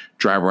and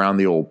drive around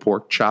the old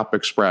Pork Chop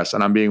Express.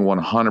 And I'm being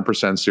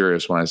 100%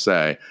 serious when I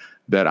say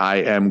that I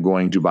am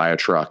going to buy a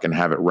truck and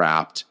have it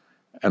wrapped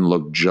and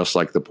look just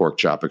like the Pork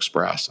Chop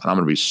Express. And I'm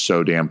going to be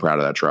so damn proud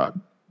of that truck.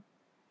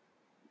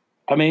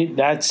 I mean,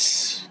 that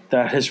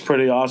is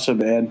pretty awesome,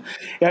 man.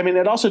 I mean,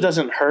 it also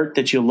doesn't hurt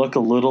that you look a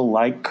little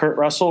like Kurt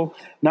Russell.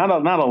 Not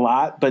a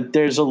lot, but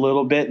there's a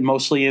little bit,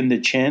 mostly in the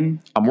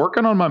chin. I'm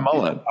working on my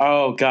mullet.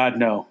 Oh God,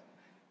 no!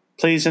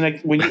 Please,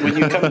 when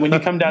you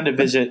come down to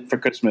visit for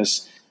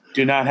Christmas,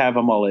 do not have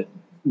a mullet.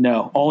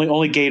 No,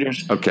 only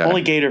Gators. Okay.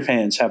 Only Gator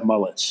fans have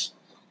mullets.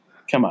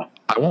 Come on.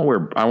 I won't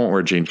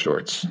wear jean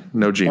shorts.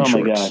 No jean shorts. Oh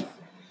my God,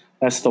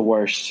 that's the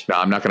worst. No,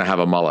 I'm not going to have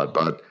a mullet,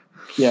 but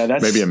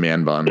that's maybe a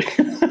man bun.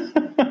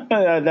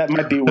 That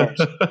might be worse.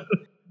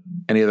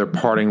 Any other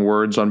parting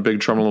words on Big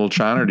Trouble in Little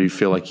China, or do you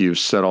feel like you've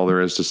said all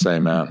there is to say,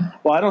 Matt?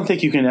 Well, I don't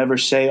think you can ever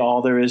say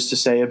all there is to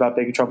say about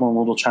Big Trouble in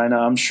Little China.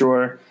 I'm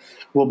sure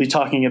we'll be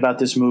talking about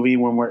this movie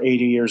when we're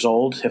 80 years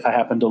old, if I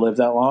happen to live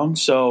that long.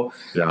 So,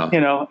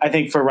 I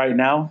think for right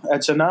now,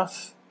 that's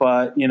enough.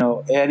 But,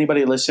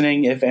 anybody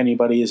listening, if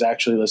anybody is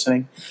actually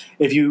listening,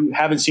 if you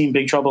haven't seen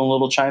Big Trouble in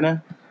Little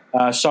China,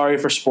 sorry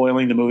for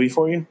spoiling the movie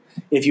for you.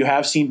 If you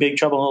have seen Big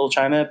Trouble in Little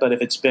China, but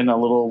if it's been a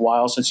little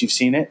while since you've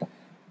seen it,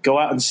 go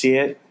out and see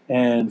it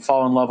and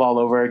fall in love all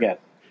over again.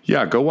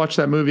 Yeah, go watch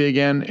that movie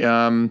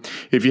again.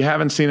 If you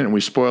haven't seen it and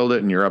we spoiled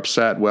it and you're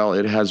upset, well,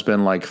 it has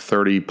been like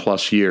 30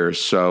 plus years,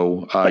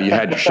 so you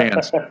had your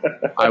chance.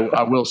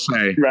 I will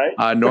say,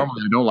 right?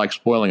 Normally I don't like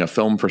spoiling a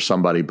film for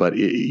somebody, but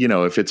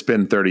if it's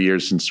been 30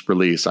 years since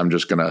release, I'm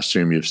just going to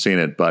assume you've seen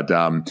it. But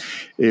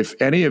if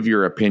any of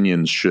your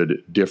opinions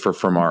should differ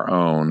from our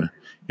own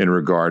in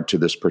regard to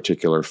this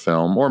particular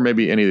film, or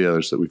maybe any of the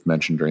others that we've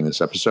mentioned during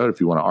this episode,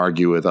 if you want to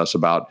argue with us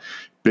about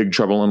Big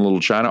Trouble in Little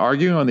China,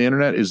 arguing on the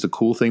internet is the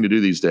cool thing to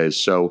do these days.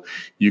 So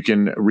you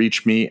can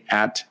reach me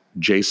at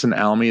Jason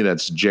Alme.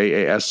 That's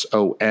JASONALME.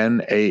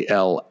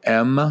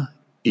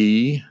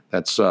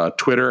 That's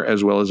Twitter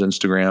as well as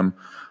Instagram.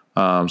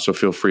 So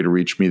feel free to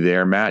reach me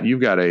there. Matt, you've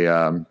got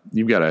a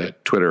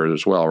Twitter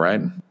as well,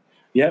 right?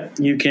 Yep.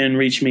 You can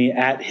reach me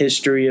at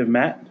History of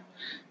Matt.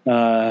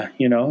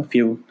 If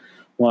you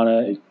want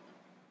to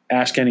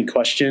ask any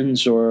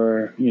questions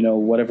or,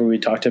 whatever we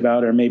talked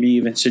about, or maybe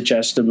even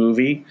suggest a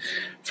movie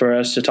for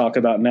us to talk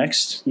about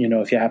next.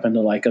 If you happen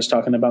to like us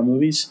talking about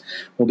movies,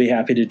 we'll be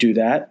happy to do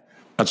that.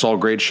 That's all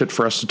great shit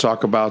for us to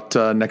talk about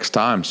next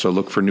time. So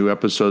look for new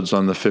episodes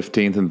on the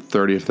 15th and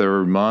 30th of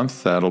every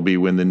month. That'll be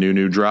when the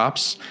new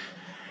drops.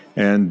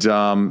 And,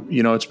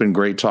 it's been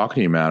great talking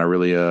to you, Matt. I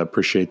really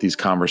appreciate these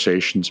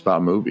conversations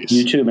about movies.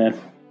 You too, man.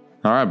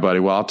 All right, buddy.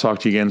 Well, I'll talk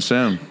to you again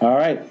soon. All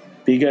right.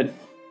 Be good.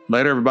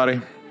 Later,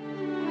 everybody.